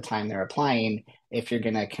located at the time they're applying if you're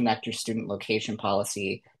going to connect your student location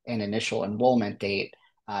policy and initial enrollment date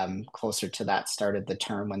closer to that start of the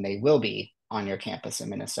term when they will be on your campus in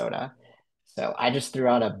Minnesota. So I just threw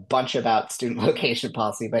out a bunch about student location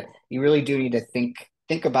policy, but you really do need to think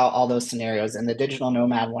about all those scenarios. And the digital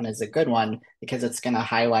nomad one is a good one because it's going to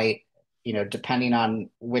highlight, depending on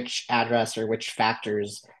which address or which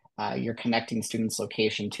factors you're connecting students'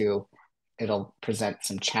 location to, it'll present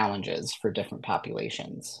some challenges for different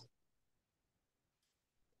populations.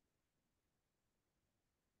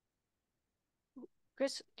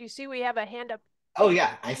 Chris, do you see we have a hand up? Oh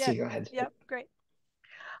yeah, I Yeah, see. Go ahead. yep, great.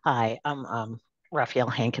 Hi, I'm Raphael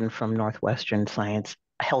Hankin from Northwestern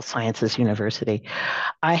Health Sciences University.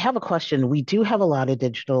 I have a question. We do have a lot of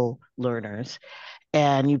digital learners,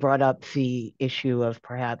 and you brought up the issue of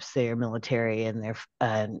perhaps they're military and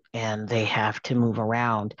they have to move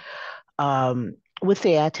around. With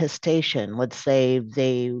the attestation, let's say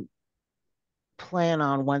they plan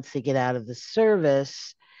on once they get out of the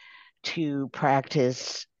service to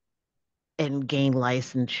practice and gain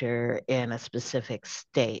licensure in a specific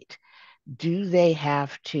state. Do they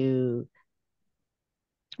have to,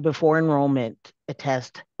 before enrollment,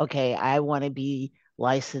 attest, okay, I want to be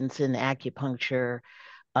licensed in acupuncture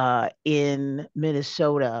in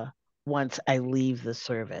Minnesota once I leave the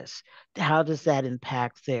service? How does that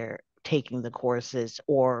impact their taking the courses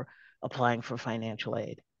or applying for financial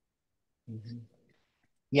aid? Mm-hmm.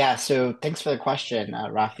 Yeah, so thanks for the question,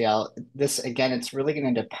 Raphael. This, again, it's really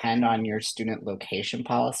going to depend on your student location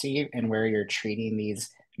policy and where you're treating these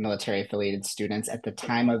military affiliated students at the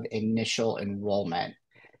time of initial enrollment.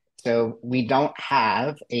 So we don't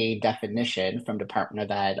have a definition from Department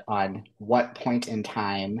of Ed on what point in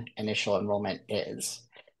time initial enrollment is.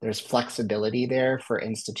 There's flexibility there for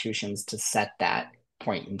institutions to set that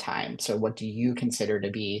point in time. So what do you consider to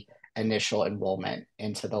be initial enrollment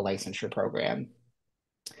into the licensure program?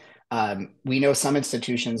 We know some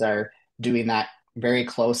institutions are doing that very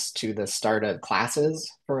close to the start of classes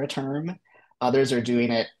for a term. Others are doing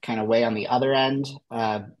it kind of way on the other end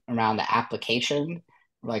around the application.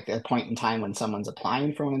 like a point in time when someone's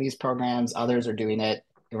applying for one of these programs. Others are doing it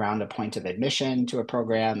around a point of admission to a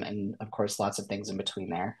program, and of course, lots of things in between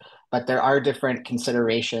there. But there are different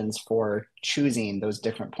considerations for choosing those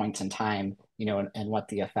different points in time, and what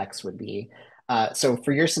the effects would be. So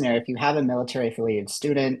for your scenario, if you have a military affiliated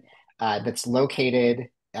student that's located,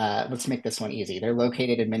 let's make this one easy. They're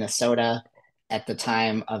located in Minnesota at the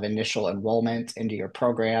time of initial enrollment into your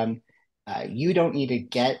program. You don't need to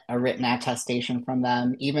get a written attestation from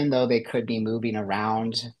them, even though they could be moving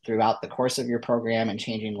around throughout the course of your program and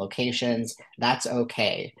changing locations. That's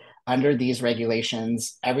okay. Under these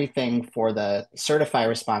regulations, everything for the certify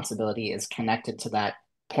responsibility is connected to that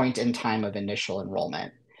point in time of initial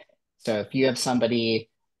enrollment. So if you have somebody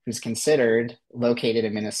who's considered located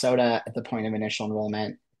in Minnesota at the point of initial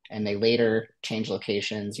enrollment and they later change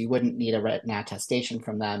locations, you wouldn't need a written attestation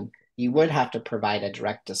from them. You would have to provide a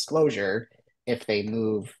direct disclosure if they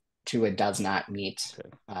move to a does not meet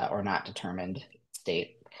or not determined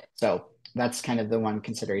state. So that's kind of the one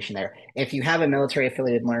consideration there. If you have a military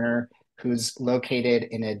affiliated learner who's located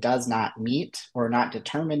in a does not meet or not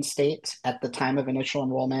determined state at the time of initial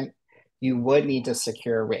enrollment, you would need to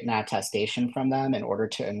secure a written attestation from them in order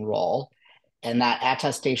to enroll. And that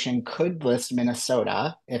attestation could list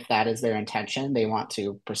Minnesota if that is their intention. They want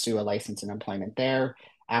to pursue a license and employment there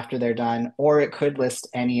after they're done, or it could list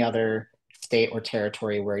any other state or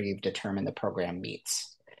territory where you've determined the program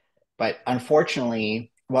meets. But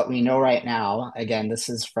unfortunately, what we know right now, again, this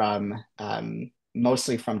is from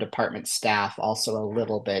mostly from department staff, also a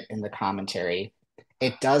little bit in the commentary,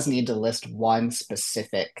 it does need to list one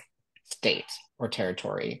specific state or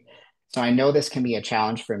territory. So I know this can be a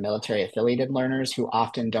challenge for military affiliated learners who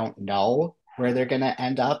often don't know where they're going to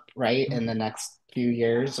end up, right, in the next few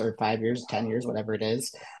years or 5 years, 10 years, whatever it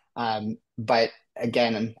is. But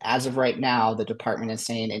again, as of right now, the department is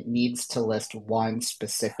saying it needs to list one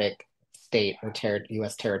specific state or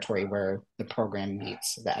U.S. territory where the program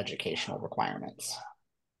meets the educational requirements.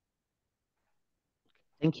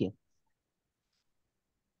 Thank you.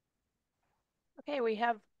 Okay, we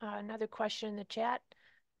have another question in the chat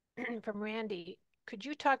from Randy. Could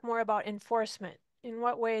you talk more about enforcement? In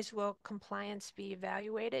what ways will compliance be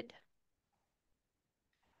evaluated?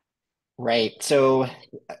 Right. So,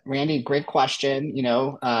 Randy, great question.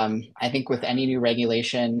 I think with any new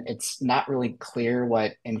regulation, it's not really clear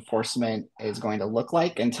what enforcement is going to look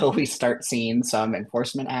like until we start seeing some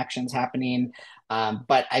enforcement actions happening.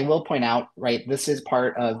 But I will point out, right, this is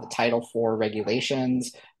part of the Title IV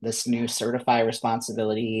regulations. This new certify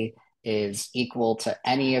responsibility is equal to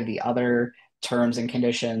any of the other terms and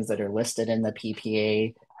conditions that are listed in the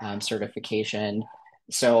PPA certification.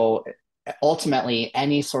 So ultimately,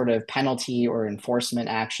 any sort of penalty or enforcement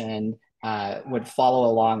action would follow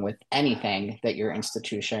along with anything that your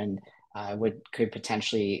institution could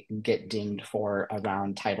potentially get dinged for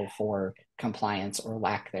around Title IV compliance or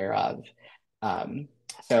lack thereof. Um,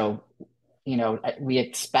 so we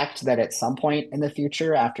expect that at some point in the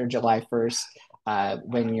future, after July 1st,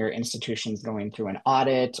 when your institution's going through an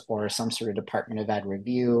audit or some sort of Department of Ed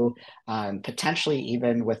review, potentially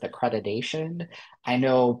even with accreditation. I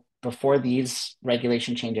know before these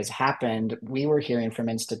regulation changes happened, we were hearing from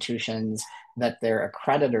institutions that their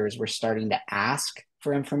accreditors were starting to ask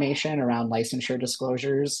for information around licensure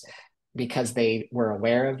disclosures because they were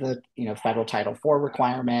aware of the federal Title IV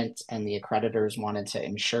requirement, and the accreditors wanted to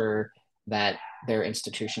ensure that their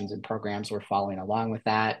institutions and programs were following along with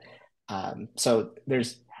that. So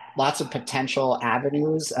there's lots of potential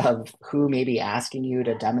avenues of who may be asking you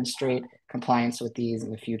to demonstrate compliance with these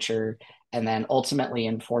in the future, and then ultimately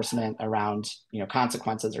enforcement around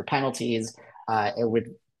consequences or penalties. It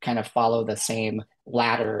would kind of follow the same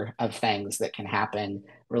ladder of things that can happen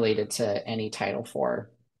related to any Title IV.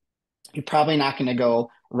 You're probably not going to go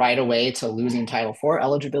right away to losing Title IV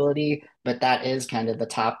eligibility, but that is kind of the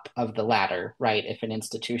top of the ladder, right? If an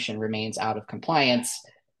institution remains out of compliance,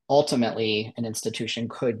 ultimately an institution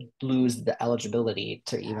could lose the eligibility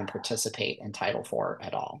to even participate in Title IV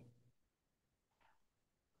at all.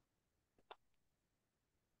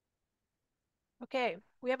 Okay,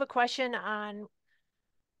 we have a question on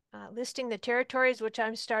listing the territories, which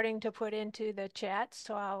I'm starting to put into the chat,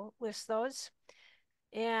 so I'll list those.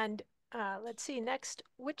 And let's see, next,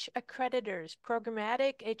 which accreditors?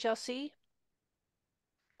 Programmatic, HLC?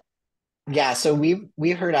 Yeah, so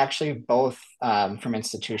we've heard actually both from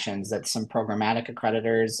institutions that some programmatic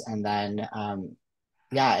accreditors, and then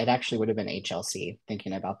yeah, it actually would have been HLC,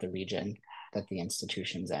 thinking about the region that the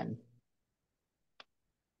institution's in.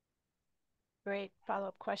 Great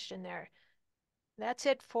follow-up question there. That's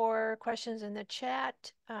it for questions in the chat.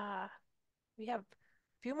 We have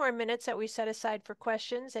few more minutes that we set aside for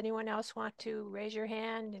questions. Anyone else want to raise your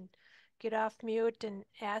hand and get off mute and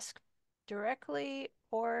ask directly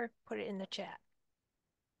or put it in the chat?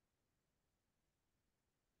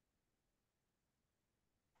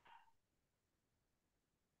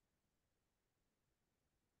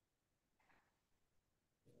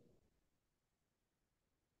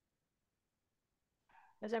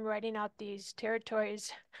 As I'm writing out these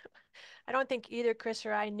territories, I don't think either Chris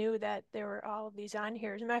or I knew that there were all of these on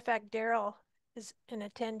here. As a matter of fact, Daryl is an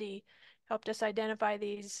attendee, helped us identify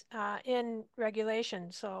these in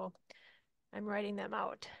regulation, so I'm writing them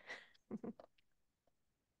out.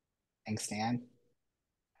 Thanks, Dan.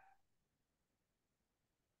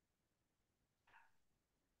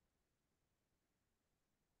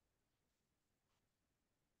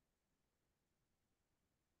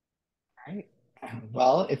 All right.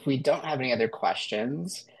 Well, if we don't have any other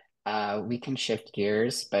questions, we can shift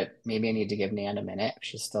gears, but maybe I need to give Nan a minute.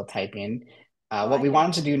 She's still typing. Oh, What I we can.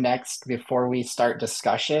 wanted to do next before we start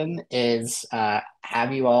discussion is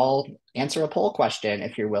have you all answer a poll question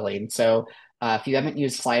if you're willing. So if you haven't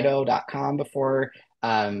used Slido.com before,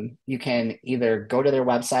 you can either go to their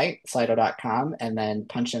website, Slido.com, and then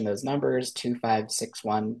punch in those numbers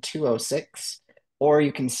 2561206, or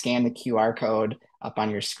you can scan the QR code up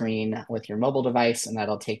on your screen with your mobile device, and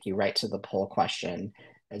that'll take you right to the poll question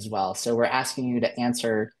as well. So we're asking you to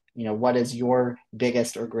answer, what is your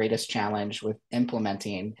biggest or greatest challenge with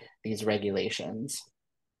implementing these regulations?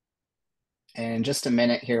 And in just a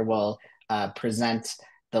minute here, we'll present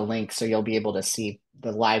the link so you'll be able to see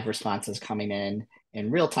the live responses coming in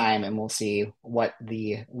real time, and we'll see what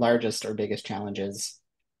the largest or biggest challenges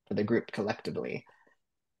for the group collectively.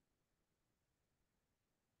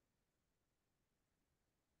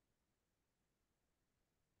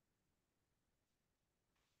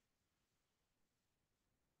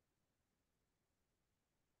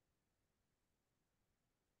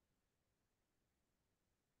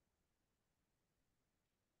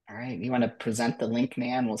 All right, you want to present the link,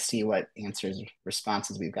 Nan? We'll see what answers,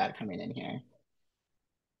 responses we've got coming in here.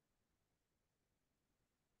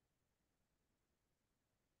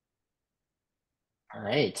 All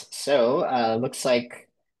right, so looks like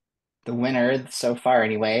the winner so far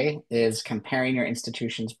anyway is comparing your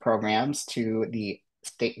institution's programs to the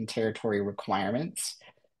state and territory requirements.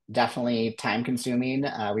 Definitely time consuming.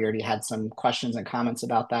 We already had some questions and comments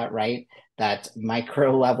about that, right? That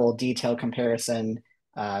micro level detail comparison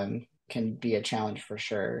can be a challenge for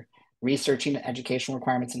sure. Researching educational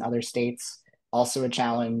requirements in other states, also a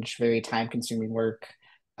challenge, very time consuming work,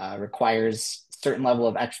 requires certain level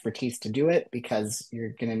of expertise to do it because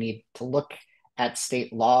you're going to need to look at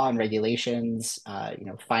state law and regulations,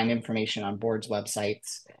 find information on boards'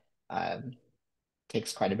 websites.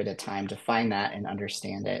 Takes quite a bit of time to find that and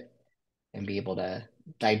understand it and be able to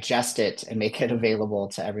digest it and make it available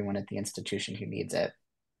to everyone at the institution who needs it.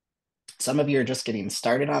 Some of you are just getting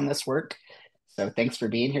started on this work. So thanks for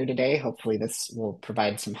being here today. Hopefully this will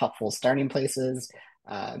provide some helpful starting places.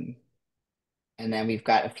 And then we've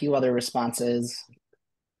got a few other responses.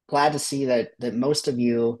 Glad to see that most of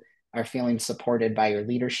you are feeling supported by your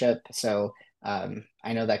leadership. So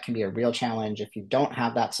I know that can be a real challenge if you don't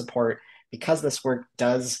have that support, because this work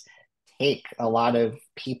does take a lot of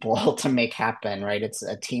people to make happen, right? It's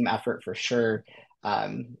a team effort for sure.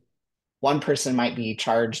 One person might be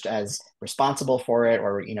charged as responsible for it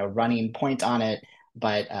or running point on it,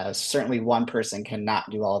 but certainly one person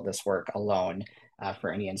cannot do all of this work alone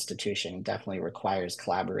for any institution. It definitely requires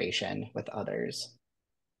collaboration with others.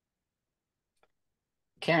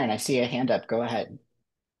 Karen, I see a hand up. Go ahead.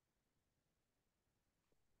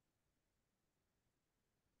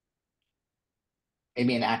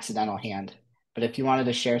 Maybe an accidental hand. But if you wanted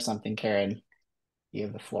to share something, Karen, you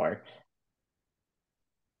have the floor.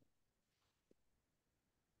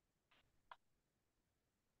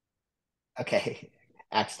 Okay,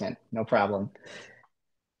 accident, no problem.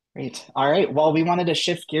 Great. All right. Well, we wanted to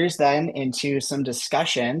shift gears then into some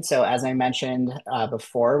discussion. So, as I mentioned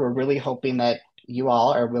before, we're really hoping that you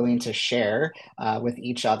all are willing to share with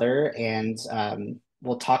each other, and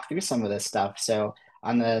we'll talk through some of this stuff. So,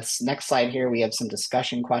 on this next slide here, we have some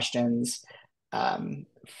discussion questions.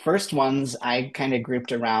 First ones I kind of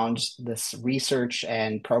grouped around this research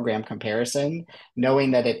and program comparison,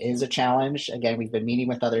 knowing that it is a challenge. Again, we've been meeting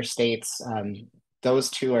with other states.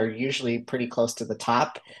 Those two are usually pretty close to the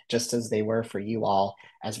top, just as they were for you all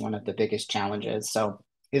as one of the biggest challenges. So,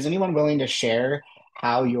 is anyone willing to share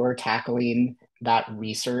how you're tackling that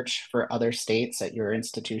research for other states at your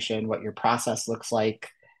institution, what your process looks like,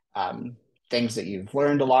 um, things that you've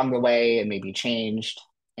learned along the way and maybe changed?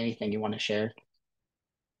 Anything you want to share?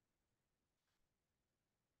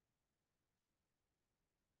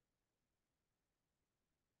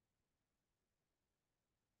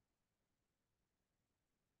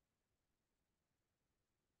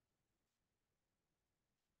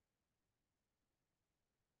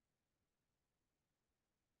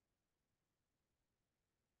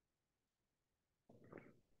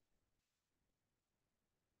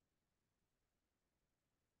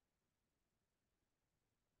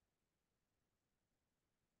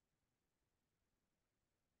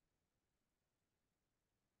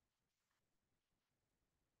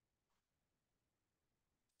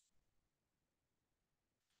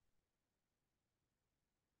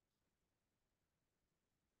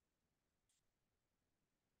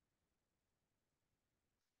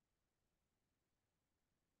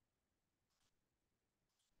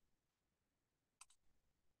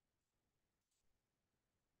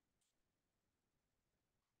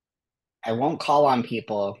 I won't call on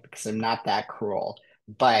people because I'm not that cruel,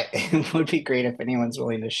 but it would be great if anyone's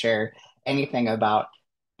willing to share anything about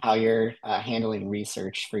how you're handling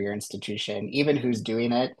research for your institution, even who's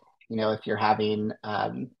doing it. You know, if you're having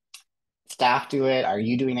staff do it, are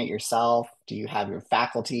you doing it yourself? Do you have your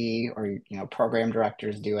faculty or program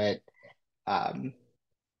directors do it? Um,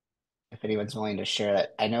 if anyone's willing to share it,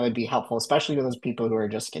 I know it'd be helpful, especially to those people who are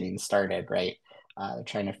just getting started, right?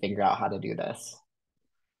 Trying to figure out how to do this.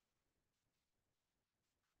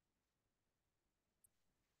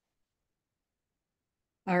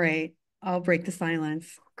 All right, I'll break the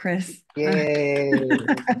silence, Chris. Yay!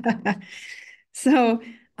 So,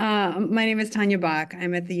 my name is Tanya Bach.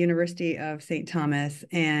 I'm at the University of St. Thomas,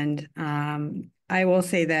 and I will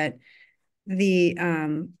say that we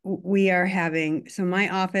are having, so my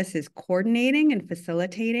office is coordinating and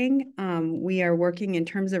facilitating. We are working in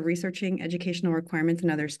terms of researching educational requirements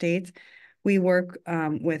in other states. We work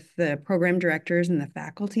with the program directors and the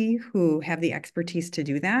faculty who have the expertise to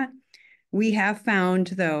do that. We have found,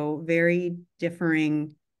 though, very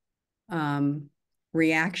differing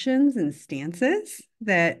reactions and stances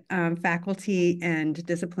that faculty and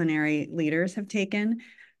disciplinary leaders have taken.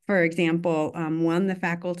 For example, one, the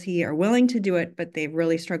faculty are willing to do it, but they've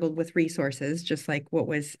really struggled with resources, just like what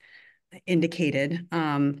was indicated.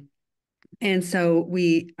 And so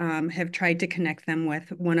we have tried to connect them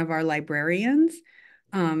with one of our librarians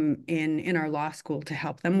in our law school to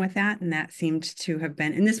help them with that. And that seemed to have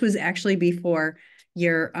been, and this was actually before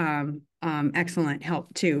your excellent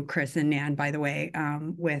help too, Chris and Nan, by the way,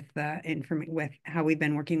 with with how we've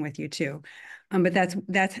been working with you too. But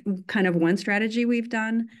that's kind of one strategy we've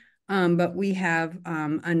done. But we have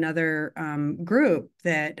another group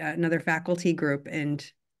another faculty group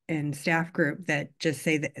and staff group that just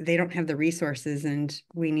say that they don't have the resources and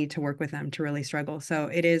we need to work with them to really struggle. So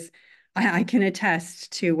it is, I can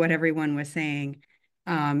attest to what everyone was saying.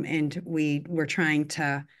 And we're trying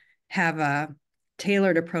to have a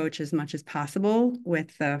tailored approach as much as possible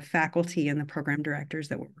with the faculty and the program directors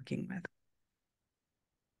that we're working with.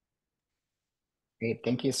 Great.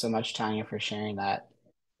 Thank you so much, Tanya, for sharing that.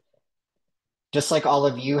 Just like all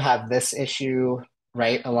of you have this issue,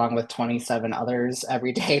 right, along with 27 others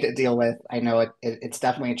every day to deal with, I know it's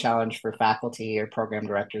definitely a challenge for faculty or program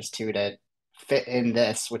directors too to fit in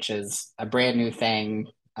this, which is a brand new thing,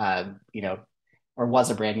 or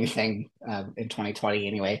was a brand new thing in 2020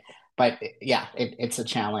 anyway. But yeah, it's a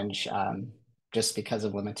challenge just because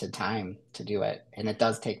of limited time to do it. And it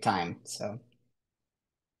does take time. So.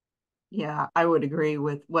 Yeah, I would agree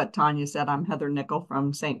with what Tanya said. I'm Heather Nickel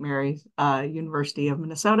from St. Mary's University of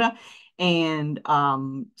Minnesota, and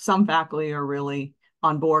some faculty are really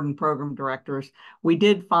on board and program directors. We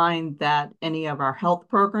did find that any of our health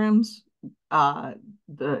programs, for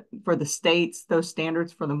the states, those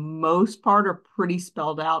standards for the most part are pretty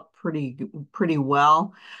spelled out pretty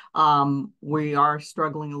well. We are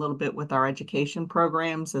struggling a little bit with our education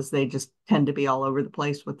programs as they just tend to be all over the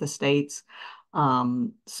place with the states.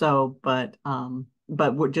 But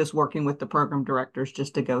we're just working with the program directors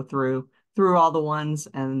just to go through all the ones,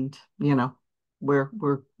 and we're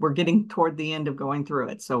getting toward the end of going through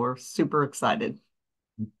it, so we're super excited.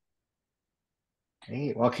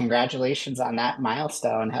 Great. Well, congratulations on that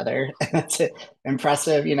milestone, Heather. It's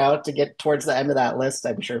impressive, to get towards the end of that list.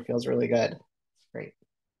 I'm sure feels really good. Great.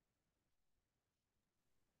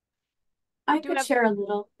 I could share a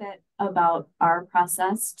little bit about our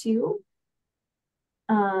process too.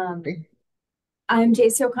 I'm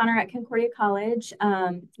JC O'Connor at Concordia College.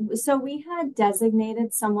 So we had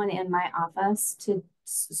designated someone in my office to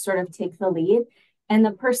sort of take the lead. And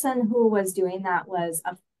the person who was doing that was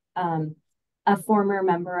a former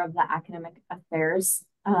member of the academic affairs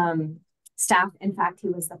staff. In fact, he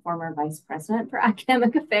was the former vice president for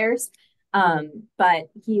academic affairs. But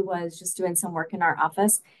he was just doing some work in our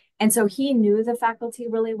office. And so he knew the faculty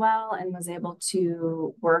really well and was able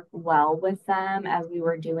to work well with them as we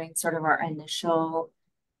were doing sort of our initial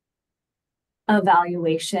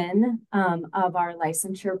evaluation of our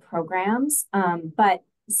licensure programs. But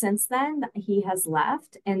since then, he has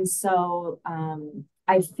left. And so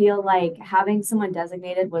I feel like having someone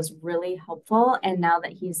designated was really helpful. And now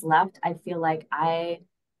that he's left, I feel like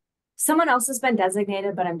someone else has been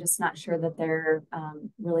designated, but I'm just not sure that they're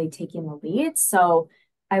really taking the lead. So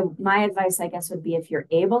my advice, I guess, would be if you're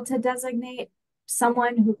able to designate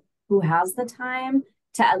someone who has the time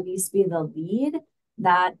to at least be the lead,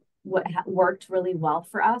 that worked really well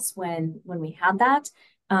for us when we had that.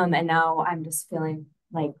 And now I'm just feeling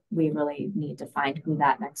like we really need to find who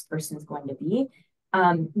that next person is going to be.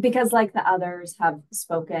 Because like the others have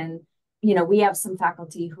spoken, we have some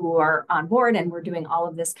faculty who are on board and we're doing all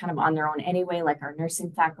of this kind of on their own anyway, like our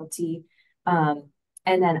nursing faculty. And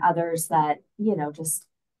then others that,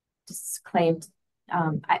 just claimed,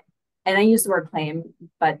 and I use the word claim,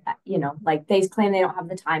 but like they claim they don't have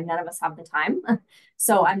the time. None of us have the time.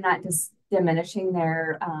 So I'm not just diminishing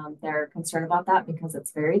their concern about that because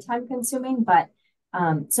it's very time consuming. But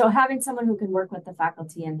so having someone who can work with the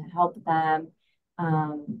faculty and help them,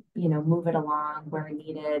 move it along where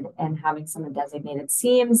needed and having someone designated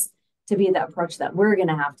seems to be the approach that we're going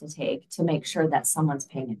to have to take to make sure that someone's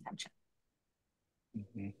paying attention.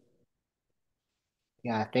 Mm-hmm.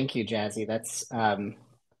 Yeah, thank you, Jazzy. That's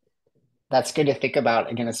good to think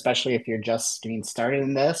about again, especially if you're just getting started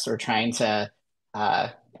in this or trying to uh,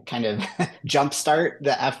 kind of jumpstart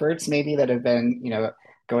the efforts maybe that have been,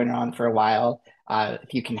 going on for a while.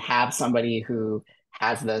 If you can have somebody who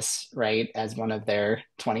has this right as one of their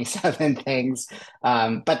 27 things,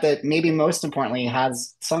 but that maybe most importantly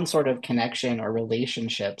has some sort of connection or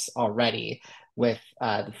relationships already with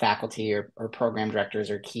the faculty or program directors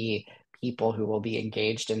or key people who will be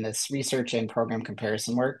engaged in this research and program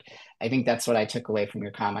comparison work. I think that's what I took away from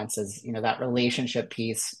your comments is, that relationship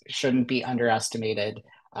piece shouldn't be underestimated.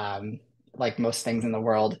 Like most things in the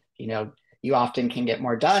world, you often can get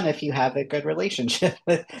more done if you have a good relationship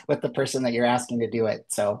with the person that you're asking to do it.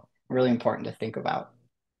 So really important to think about.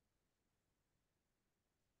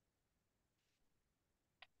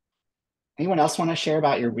 Anyone else want to share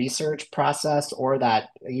about your research process or that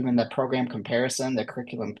even the program comparison, the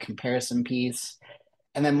curriculum comparison piece?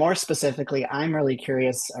 And then more specifically, I'm really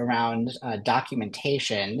curious around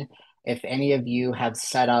documentation. If any of you have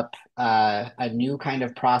set up a new kind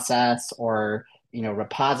of process or,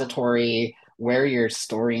 repository where you're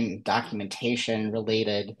storing documentation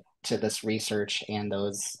related to this research and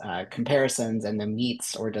those comparisons and the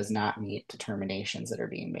meets or does not meet determinations that are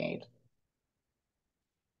being made.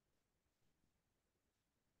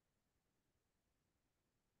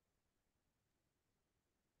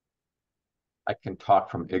 I can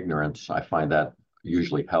talk from ignorance. I find that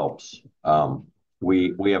usually helps.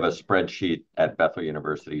 We have a spreadsheet at Bethel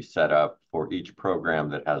University set up for each program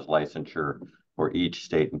that has licensure for each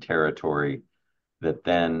state and territory that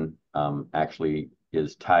then actually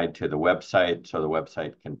is tied to the website. So the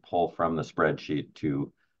website can pull from the spreadsheet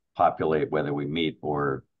to populate whether we meet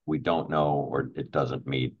or we don't know or it doesn't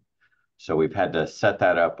meet. So we've had to set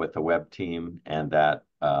that up with the web team and that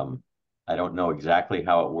I don't know exactly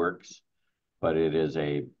how it works, but it is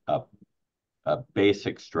a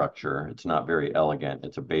basic structure. It's not very elegant.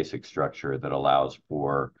 It's a basic structure that allows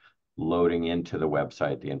for loading into the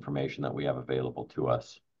website the information that we have available to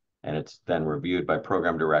us. And it's then reviewed by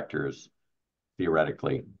program directors,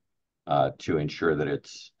 theoretically, to ensure that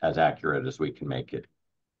it's as accurate as we can make it.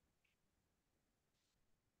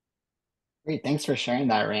 Great, thanks for sharing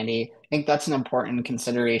that, Randy. I think that's an important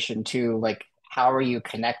consideration too. Like, how are you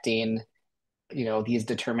connecting these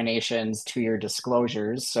determinations to your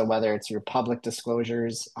disclosures? So whether it's your public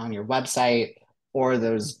disclosures on your website or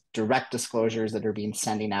those direct disclosures that are being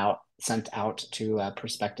sent out to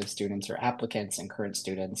prospective students or applicants and current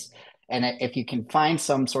students. And if you can find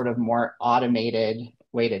some sort of more automated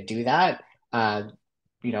way to do that,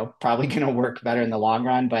 probably going to work better in the long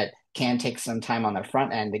run, but can take some time on the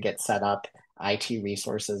front end to get set up, IT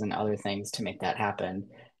resources and other things to make that happen.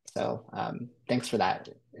 So thanks for that.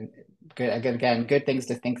 Good, again, good things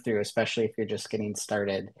to think through, especially if you're just getting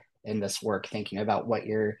started in this work, thinking about what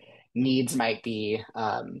your needs might be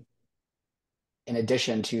in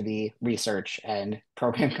addition to the research and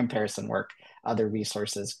program comparison work. Other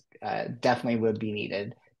resources definitely would be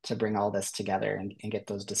needed to bring all this together and get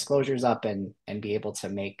those disclosures up and be able to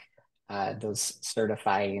make those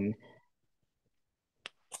certifying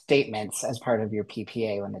statements as part of your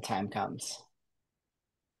PPA when the time comes.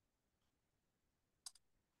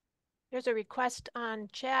 There's a request on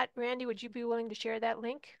chat. Randy, would you be willing to share that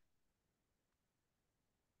link?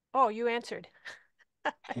 Oh, you answered.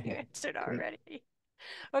 You answered already.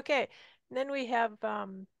 Okay, and then we have a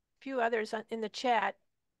few others in the chat.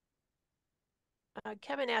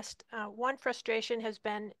 Kevin asked, one frustration has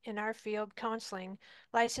been in our field counseling,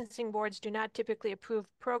 licensing boards do not typically approve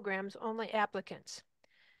programs, only applicants.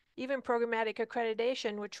 Even programmatic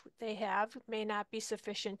accreditation, which they have, may not be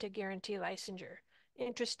sufficient to guarantee licensure.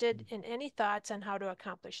 Interested in any thoughts on how to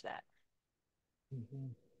accomplish that?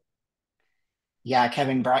 Yeah,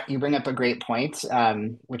 Kevin, you bring up a great point,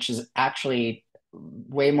 which is actually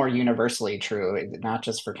way more universally true, not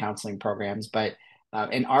just for counseling programs, but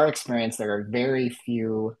in our experience, there are very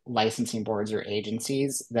few licensing boards or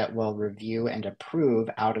agencies that will review and approve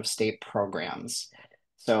out-of-state programs.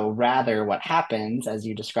 So rather, what happens, as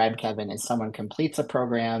you described, Kevin, is someone completes a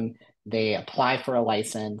program, they apply for a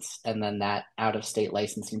license, and then that out-of-state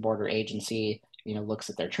licensing board or agency, looks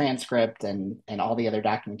at their transcript and all the other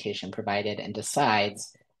documentation provided and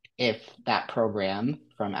decides if that program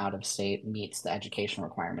from out of state meets the educational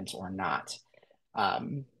requirements or not.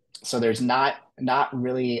 So there's not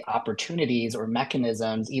really opportunities or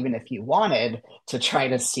mechanisms, even if you wanted to try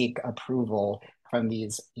to seek approval from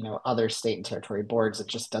these, other state and territory boards. It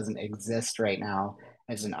just doesn't exist right now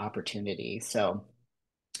as an opportunity. So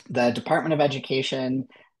the Department of Education,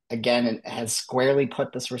 again, has squarely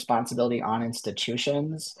put this responsibility on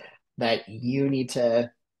institutions that you need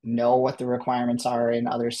to know what the requirements are in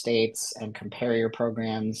other states and compare your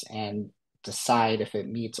programs and decide if it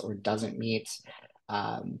meets or doesn't meet.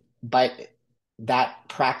 But that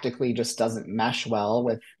practically just doesn't mesh well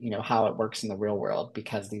with how it works in the real world,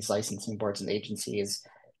 because these licensing boards and agencies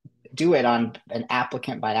do it on an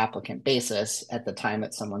applicant by applicant basis at the time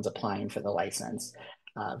that someone's applying for the license,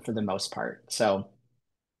 for the most part. So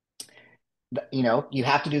you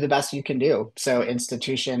have to do the best you can do. So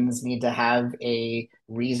institutions need to have a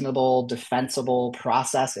reasonable, defensible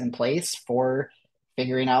process in place for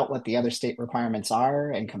figuring out what the other state requirements are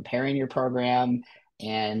and comparing your program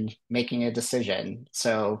and making a decision.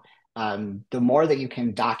 So the more that you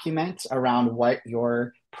can document around what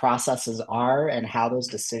your processes are and how those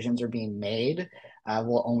decisions are being made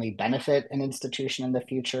will only benefit an institution in the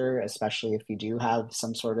future, especially if you do have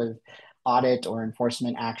some sort of audit or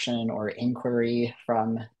enforcement action or inquiry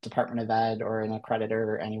from Department of Ed or an accreditor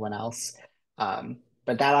or anyone else.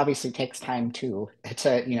 But that obviously takes time too,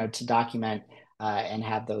 to document and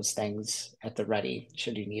have those things at the ready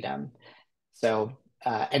should you need them. So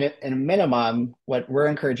at a minimum, what we're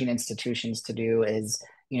encouraging institutions to do is,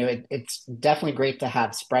 it's definitely great to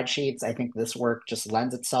have spreadsheets. I think this work just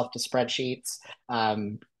lends itself to spreadsheets,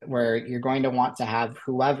 where you're going to want to have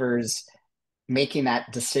whoever's making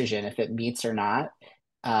that decision, if it meets or not,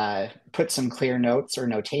 put some clear notes or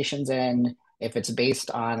notations in. If it's based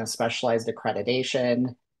on a specialized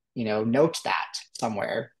accreditation, note that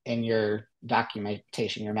somewhere in your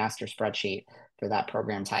documentation, your master spreadsheet for that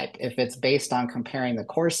program type. If it's based on comparing the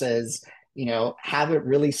courses, have it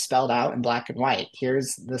really spelled out in black and white.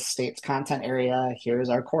 Here's the state's content area, here's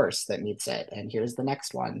our course that meets it, and here's the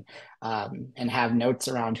next one. And have notes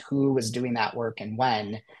around who was doing that work and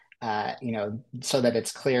when, so that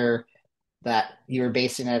it's clear that you're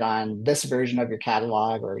basing it on this version of your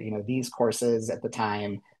catalog or, these courses at the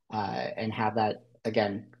time, and have that,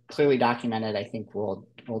 again, clearly documented. I think will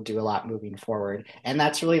do a lot moving forward. And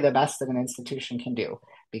that's really the best that an institution can do,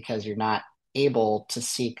 because you're not able to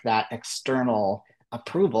seek that external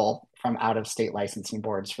approval from out-of-state licensing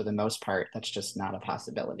boards for the most part. That's just not a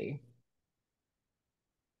possibility.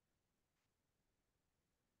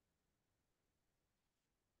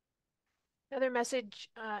 Another message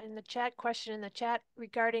in the chat, question in the chat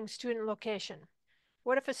regarding student location.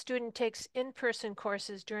 What if a student takes in-person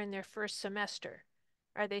courses during their first semester?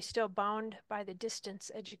 Are they still bound by the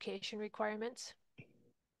distance education requirements?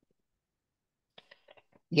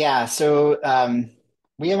 Yeah, so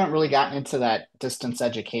we haven't really gotten into that distance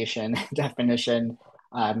education definition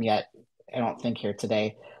yet, I don't think, here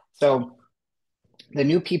today. So the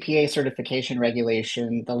new PPA certification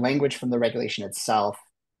regulation, the language from the regulation itself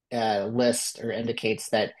lists or indicates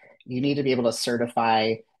that you need to be able to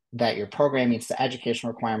certify that your program meets the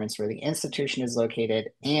educational requirements where the institution is located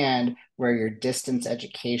and where your distance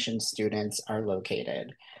education students are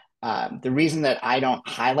located. The reason that I don't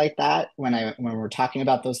highlight that when we're talking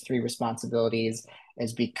about those three responsibilities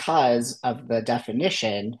is because of the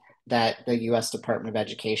definition that the U.S. Department of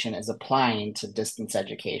Education is applying to distance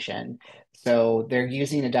education. So they're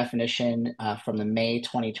using a definition from the May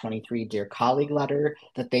 2023 Dear Colleague letter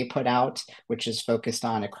that they put out, which is focused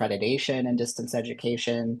on accreditation and distance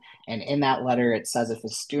education. And in that letter, it says if a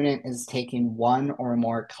student is taking one or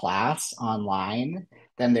more class online,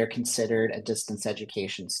 then they're considered a distance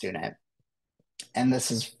education student. And this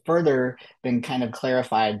has further been kind of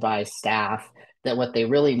clarified by staff that what they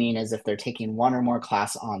really mean is if they're taking one or more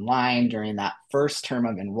class online during that first term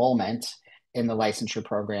of enrollment in the licensure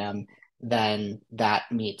program, then that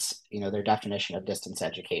meets, their definition of distance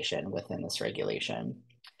education within this regulation.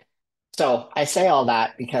 So I say all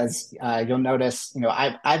that because you'll notice,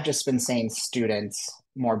 I've just been saying students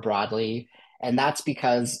more broadly, and that's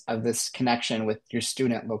because of this connection with your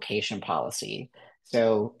student location policy.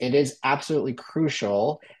 So it is absolutely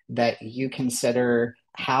crucial that you consider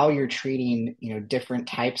how you're treating, different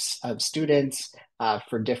types of students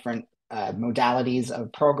for different modalities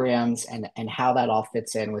of programs and how that all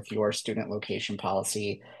fits in with your student location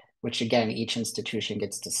policy which again, each institution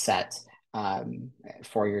gets to set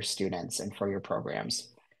for your students and for your programs.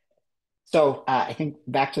 So I think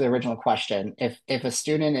back to the original question, if a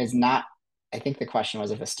student is not, I think the question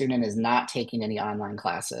was if a student is not taking any online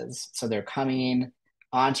classes, so they're coming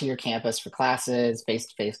onto your campus for classes,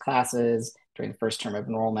 face-to-face classes during the first term of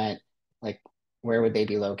enrollment, like where would they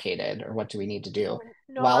be located or what do we need to do?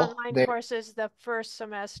 No Well, online they're courses the first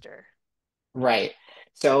semester. right.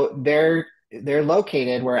 So they're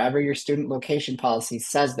located wherever your student location policy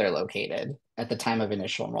says they're located at the time of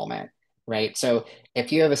initial enrollment, right? So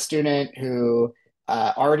if you have a student who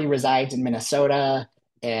already resides in Minnesota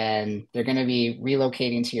and they're going to be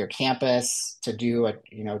relocating to your campus to do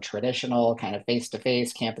a traditional kind of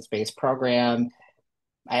face-to-face campus-based program,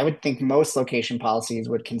 I would think most location policies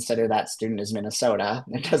would consider that student as Minnesota.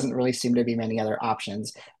 There doesn't really seem to be many other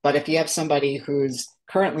options. But if you have somebody who's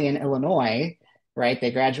currently in Illinois, right,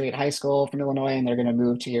 they graduate high school from Illinois and they're going to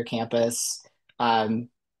move to your campus,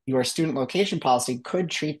 your student location policy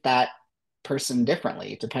could treat that person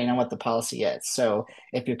differently depending on what the policy is. So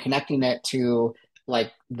if you're connecting it to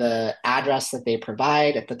like the address that they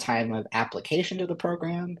provide at the time of application to the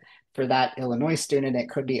program, for that Illinois student, it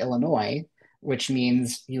could be Illinois, which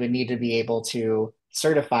means you would need to be able to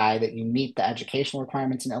certify that you meet the educational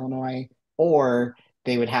requirements in Illinois, or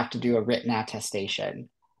they would have to do a written attestation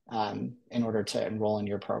in order to enroll in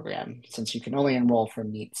your program, since you can only enroll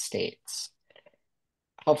from NEET states.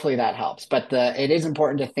 Hopefully that helps. But it is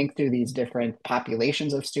important to think through these different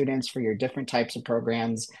populations of students for your different types of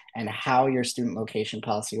programs and how your student location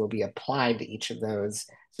policy will be applied to each of those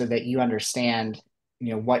so that you understand,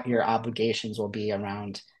 what your obligations will be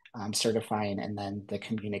around certifying and then the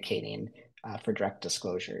communicating for direct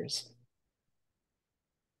disclosures.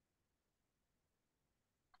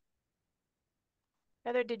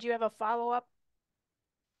 Heather, did you have a follow-up?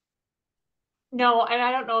 No, and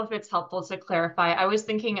I don't know if it's helpful to clarify. I was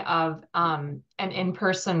thinking of an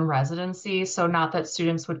in-person residency, so not that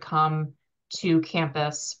students would come to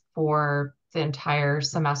campus for the entire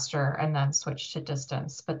semester and then switch to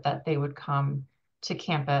distance, but that they would come to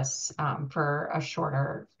campus for a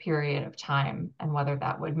shorter period of time, and whether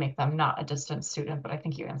that would make them not a distance student. But I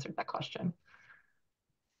think you answered that question.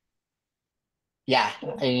 Yeah,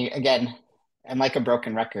 again, I'm like a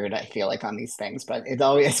broken record, I feel like, on these things, but it's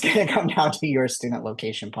always going to come down to your student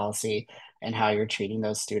location policy and how you're treating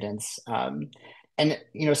those students. And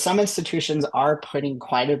some institutions are putting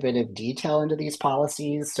quite a bit of detail into these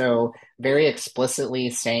policies, so very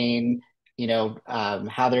explicitly saying,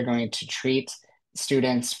 how they're going to treat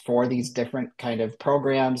students for these different kind of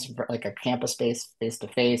programs, like a campus-based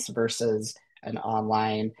face-to-face versus an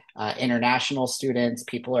online. International students,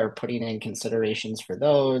 people are putting in considerations for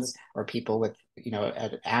those, or people with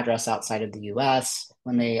an address outside of the US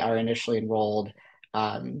when they are initially enrolled.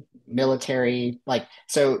 Military, like,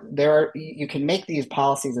 so you can make these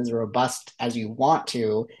policies as robust as you want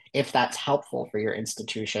to if that's helpful for your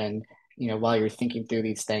institution, while you're thinking through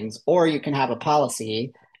these things, or you can have a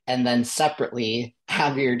policy and then separately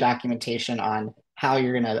have your documentation on how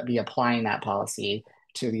you're going to be applying that policy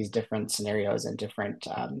to these different scenarios and different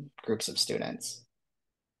groups of students.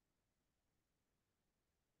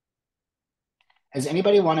 Does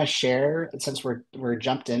anybody want to share, since we're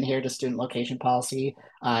jumped in here to student location policy,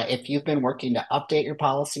 if you've been working to update your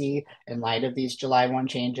policy in light of these July 1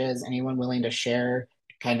 changes, anyone willing to share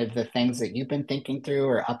kind of the things that you've been thinking through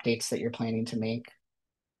or updates that you're planning to make?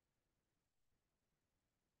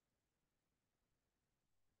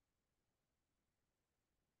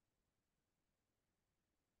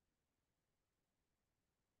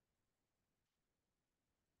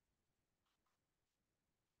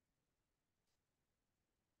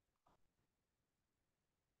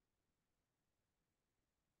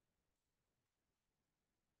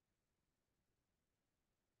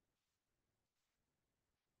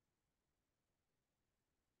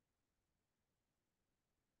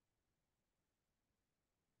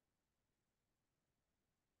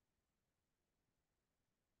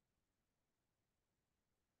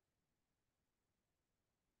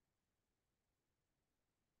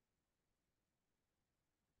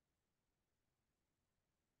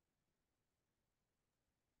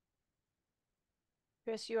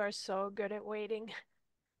 Chris, you are so good at waiting.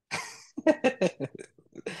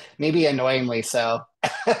 Maybe annoyingly so.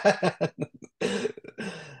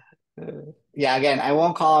 Yeah, again, I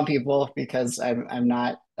won't call on people because I'm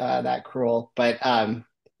not that cruel. But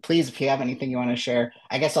please, if you have anything you want to share,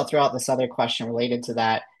 I guess I'll throw out this other question related to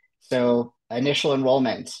that. So, initial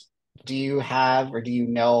enrollment, do you have or do you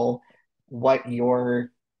know what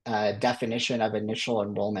your definition of initial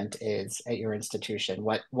enrollment is at your institution?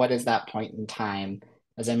 What is that point in time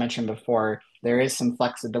as I mentioned before, there is some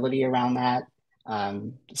flexibility around that.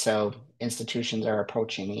 So institutions are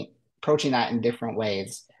approaching that in different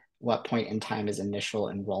ways. What point in time is initial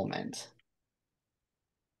enrollment?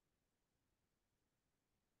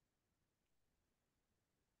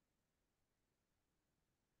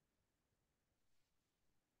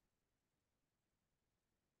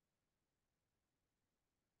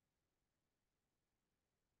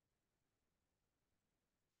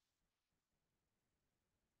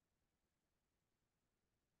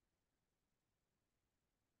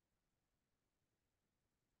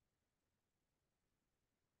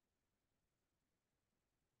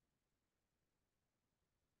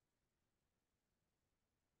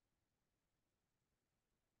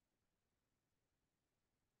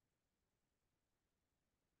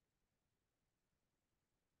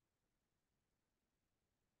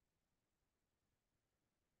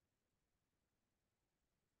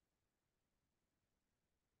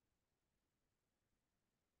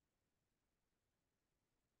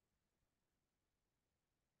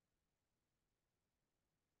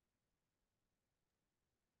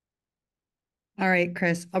 All right,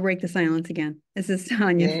 Chris, I'll break the silence again. This is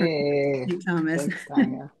Tanya from Yay! St. Thomas. Thanks,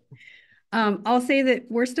 Tanya. I'll say that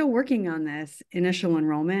we're still working on this initial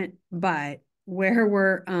enrollment, but where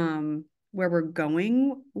we're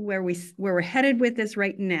going, where we're headed with this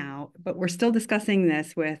right now, but we're still discussing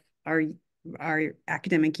this with our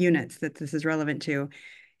academic units that this is relevant to,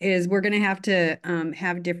 is we're going to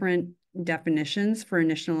have different definitions for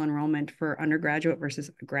initial enrollment for undergraduate versus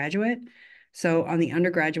graduate. So on the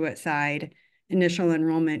undergraduate side, initial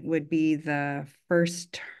enrollment would be the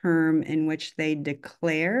first term in which they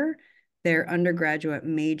declare their undergraduate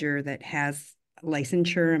major that has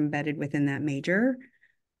licensure embedded within that major.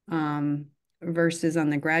 Versus on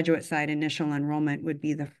the graduate side, initial enrollment would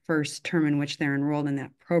be the first term in which they're enrolled in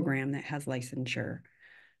that program that has licensure.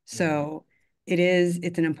 So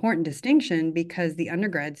it's an important distinction because the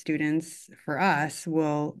undergrad students for us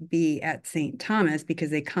will be at St. Thomas because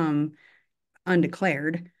they come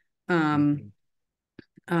undeclared.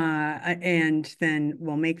 And then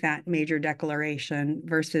we'll make that major declaration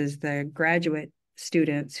versus the graduate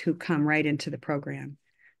students who come right into the program.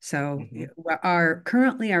 So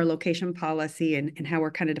currently our location policy and how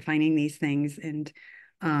we're kind of defining these things and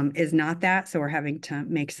is not that. So we're having to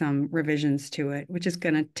make some revisions to it, which is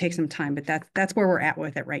going to take some time, but that's where we're at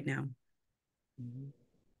with it right now.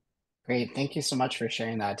 Great. Thank you so much for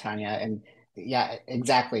sharing that, Tanya. And yeah,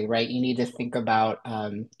 exactly, right. You need to think about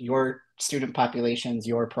your student populations,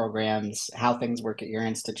 your programs, how things work at your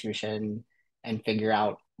institution, and figure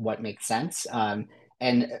out what makes sense.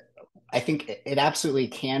 And I think it absolutely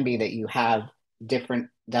can be that you have different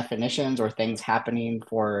definitions or things happening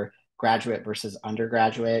for graduate versus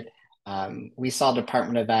undergraduate. We saw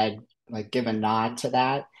Department of Ed like give a nod to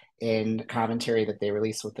that in commentary that they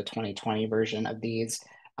released with the 2020 version of these.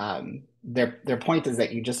 Their point is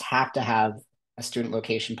that you just have to have a student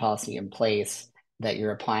location policy in place that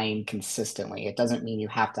you're applying consistently. It doesn't mean you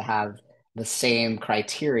have to have the same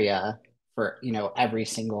criteria for every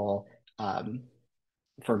single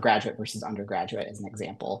for graduate versus undergraduate as an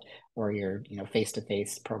example, or your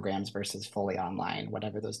face-to-face programs versus fully online,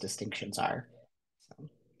 whatever those distinctions are. So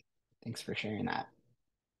thanks for sharing that.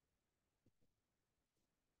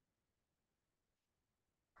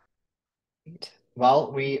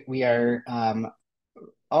 Well, we are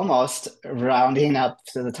almost rounding up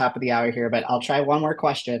to the top of the hour here, but I'll try one more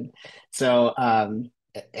question. So,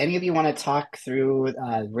 any of you want to talk through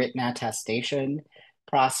written attestation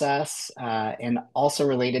process, and also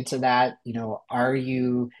related to that, are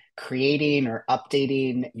you creating or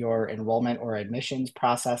updating your enrollment or admissions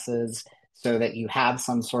processes so that you have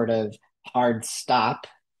some sort of hard stop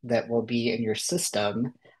that will be in your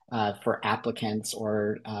system for applicants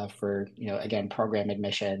or for, again, program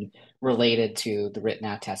admission related to the written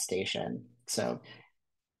attestation? So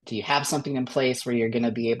do you have something in place where you're going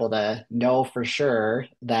to be able to know for sure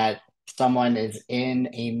that someone is in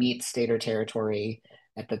a meat state or territory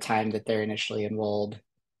at the time that they're initially enrolled?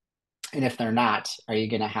 And if they're not, are you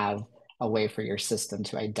going to have a way for your system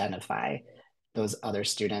to identify those other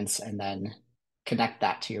students and then connect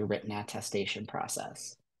that to your written attestation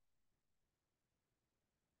process?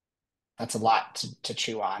 That's a lot to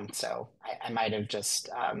chew on. So I might have just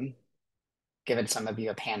given some of you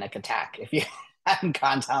a panic attack if you haven't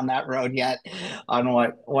gone down that road yet on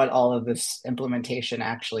what all of this implementation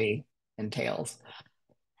actually entails.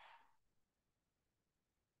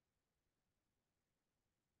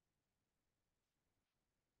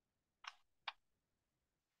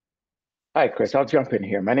 Hi, Chris. I'll jump in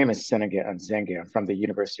here. My name is Senega Nzenge. I'm from the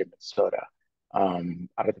University of Minnesota,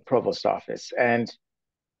 out of the provost office. And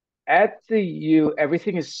at the U,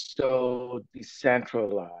 everything is so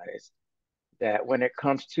decentralized that when it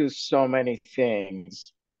comes to so many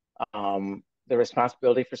things, the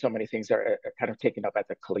responsibility for so many things are kind of taken up at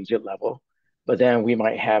the collegiate level. But then we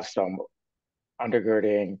might have some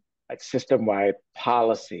undergirding like system-wide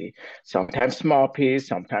policy, sometimes small p,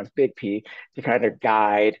 sometimes big P, to kind of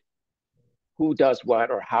guide who does what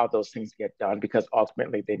or how those things get done, because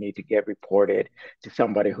ultimately they need to get reported to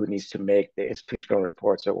somebody who needs to make the institutional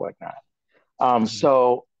reports or whatnot.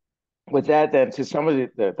 So with that, then to some of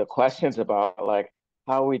the questions about like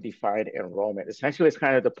how we define enrollment, essentially it's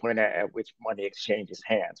kind of the point at which money exchanges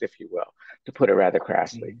hands, if you will, to put it rather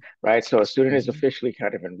crassly, right? So a student is officially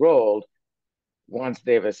kind of enrolled once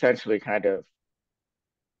they've essentially kind of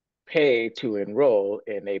paid to enroll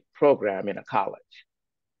in a program in a college.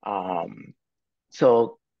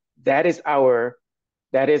 So that is our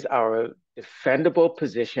defendable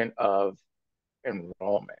position of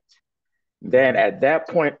enrollment. Then at that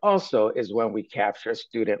point also is when we capture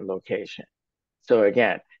student location. So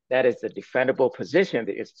again, that is the defendable position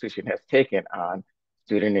the institution has taken on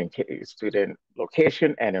student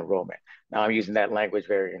location and enrollment. Now I'm using that language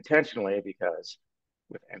very intentionally because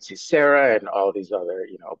with NC SARA and all these other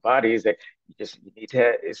bodies that you need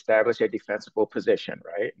to establish a defensible position,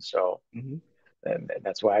 right? So and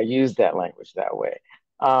that's why I use that language that way.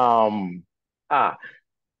 Um,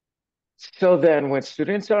 so then when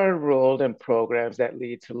students are enrolled in programs that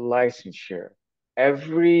lead to licensure,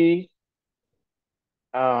 every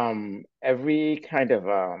kind of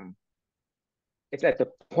it's at the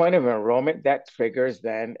point of enrollment that triggers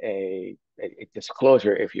then a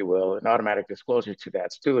disclosure, if you will, an automatic disclosure to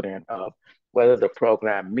that student of whether the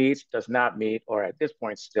program meets, does not meet, or at this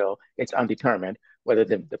point still it's undetermined whether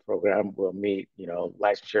the program will meet,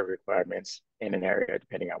 licensure requirements in an area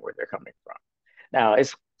depending on where they're coming from. Now,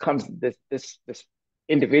 this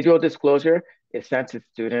individual disclosure is sent to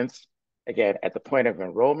students again at the point of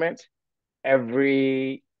enrollment. It's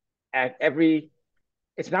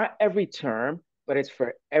not every term, but it's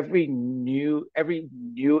for every new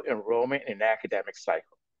enrollment in an academic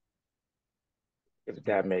cycle, if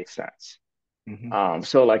that makes sense.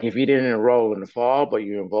 So like if you didn't enroll in the fall, but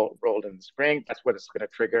you enrolled in the spring, that's what it's going to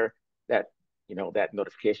trigger that, that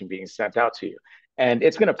notification being sent out to you. And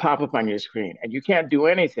it's going to pop up on your screen. And you can't do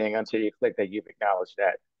anything until you click that you've acknowledged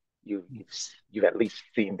that you've at least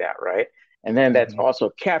seen that, right? And then that's also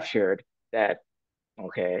captured that,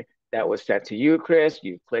 okay, that was sent to you, Chris.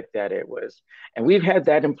 You clicked that it was, and we've had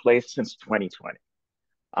that in place since 2020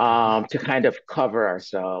 to kind of cover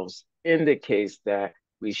ourselves in the case that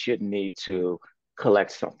we should need to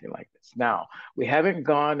collect something like this. Now, we haven't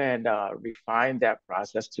gone and refined that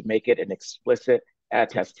process to make it an explicit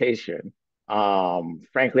attestation.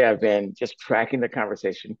 Frankly, I've been just tracking the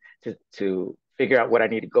conversation to figure out what I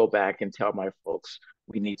need to go back and tell my folks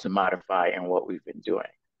we need to modify and what we've been doing.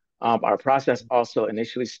 Our process also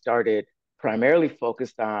initially started primarily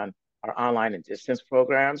focused on our online and distance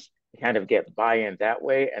programs to kind of get buy-in that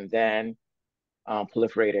way, and then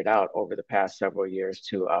proliferated out over the past several years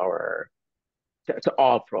to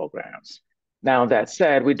all programs. Now that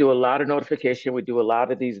said, we do a lot of notification. We do a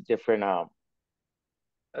lot of these different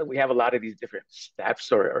we have a lot of these different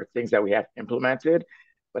steps or things that we have implemented.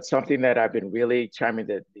 But something that I've been really chiming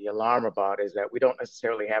the alarm about is that we don't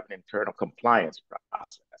necessarily have an internal compliance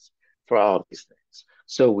process for all of these things.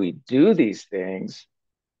 So we do these things,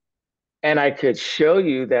 and I could show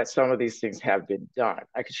you that some of these things have been done.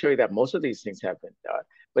 I could show you that most of these things have been done.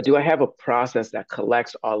 But do I have a process that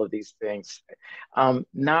collects all of these things?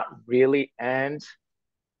 Not really. And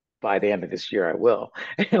by the end of this year, I will.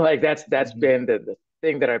 Like that's been the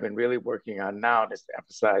thing that I've been really working on now, is to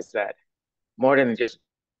emphasize that more than just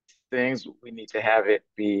things, we need to have it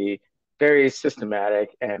be very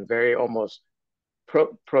systematic and very almost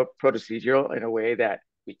procedural in a way that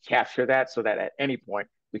we capture that so that at any point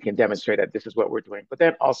we can demonstrate that this is what we're doing. But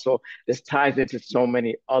then also this ties into so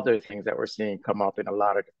many other things that we're seeing come up in a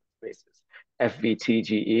lot of different spaces.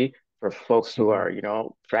 FVTGE for folks who are,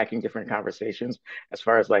 tracking different conversations as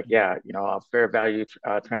far as like, fair value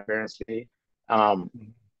transparency,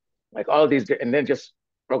 like all of these, and then just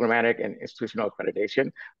programmatic and institutional accreditation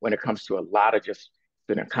when it comes to a lot of just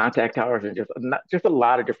student contact hours and just a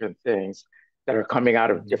lot of different things that are coming out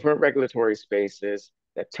of different regulatory spaces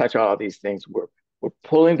that touch all these things. We're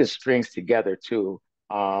pulling the strings together too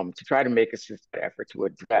to try to make a systematic effort to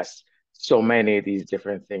address so many of these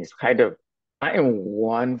different things, kind of not in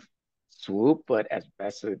one swoop, but as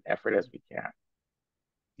best an effort as we can.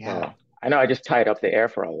 Yeah. So I know I just tied up the air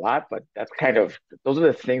for a lot, but that's kind of, those are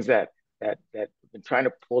the things that we've been trying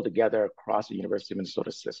to pull together across the University of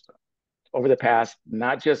Minnesota system. over the past,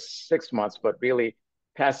 not just 6 months, but really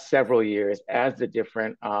past several years as the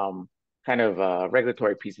different kind of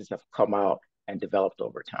regulatory pieces have come out and developed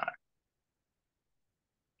over time.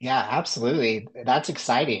 Yeah, absolutely. That's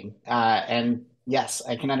exciting. And yes,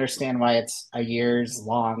 I can understand why it's a years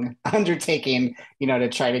long undertaking, to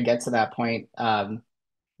try to get to that point.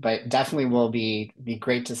 But definitely will be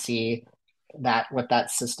great to see that what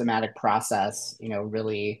that systematic process,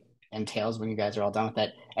 really entails when you guys are all done with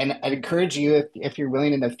it. And I'd encourage you if you're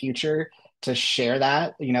willing in the future to share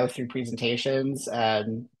that, through presentations,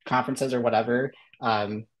 conferences or whatever.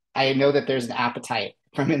 I know that there's an appetite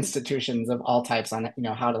from institutions of all types on,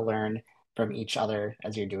 how to learn from each other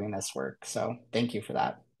as you're doing this work. So thank you for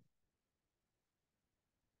that.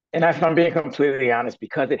 And if I'm being completely honest,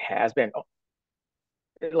 because it has been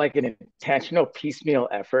like an intentional piecemeal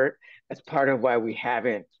effort, that's part of why we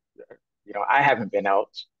haven't, I haven't been out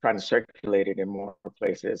trying to circulate it in more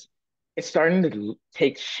places. It's starting to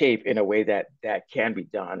take shape in a way that can be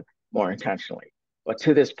done more intentionally. But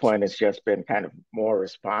to this point, it's just been kind of more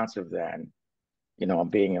responsive than,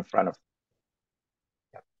 being in front of.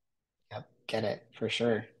 Yep, get it for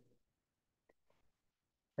sure.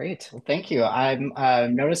 Great. Well, thank you. I'm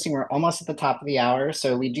noticing we're almost at the top of the hour,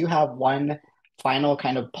 so we do have one final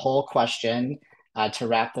kind of poll question to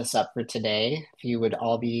wrap this up for today, if you would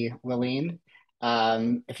all be willing.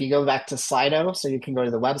 If you go back to Slido, so you can go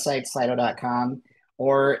to the website, slido.com,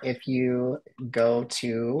 or if you go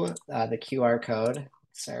to the QR code.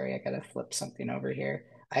 Sorry, I gotta flip something over here.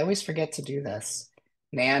 I always forget to do this.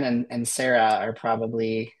 Nan and Sarah are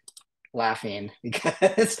probably laughing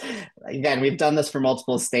because again, we've done this for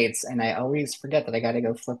multiple states and I always forget that I got to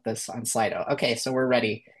go flip this on Slido. Okay, so we're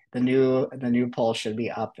ready. The new poll should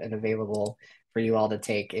be up and available for you all to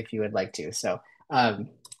take if you would like to. So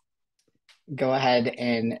go ahead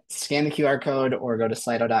and scan the QR code or go to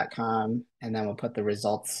slido.com and then we'll put the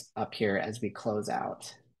results up here as we close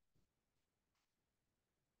out.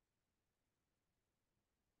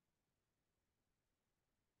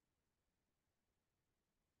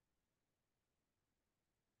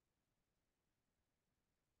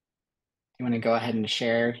 You want to go ahead and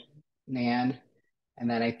share, Nan? And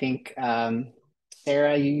then I think,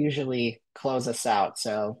 Sarah, you usually close us out.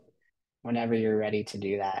 So whenever you're ready to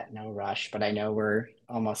do that, no rush. But I know we're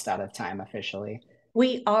almost out of time officially.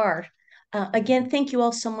 We are. Again, thank you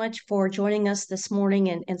all so much for joining us this morning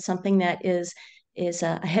and something that is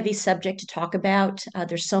a heavy subject to talk about.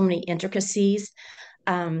 There's so many intricacies.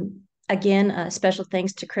 Again, special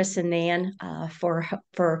thanks to Chris and Nan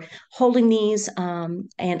for holding these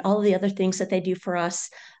and all of the other things that they do for us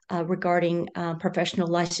regarding professional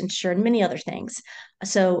licensure and many other things.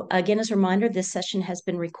 So again, as a reminder, this session has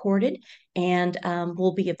been recorded and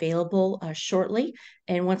will be available shortly.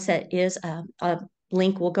 And once that is, a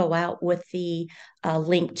link will go out with the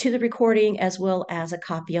link to the recording as well as a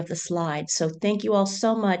copy of the slides. So thank you all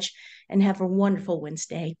so much and have a wonderful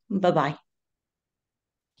Wednesday. Bye-bye.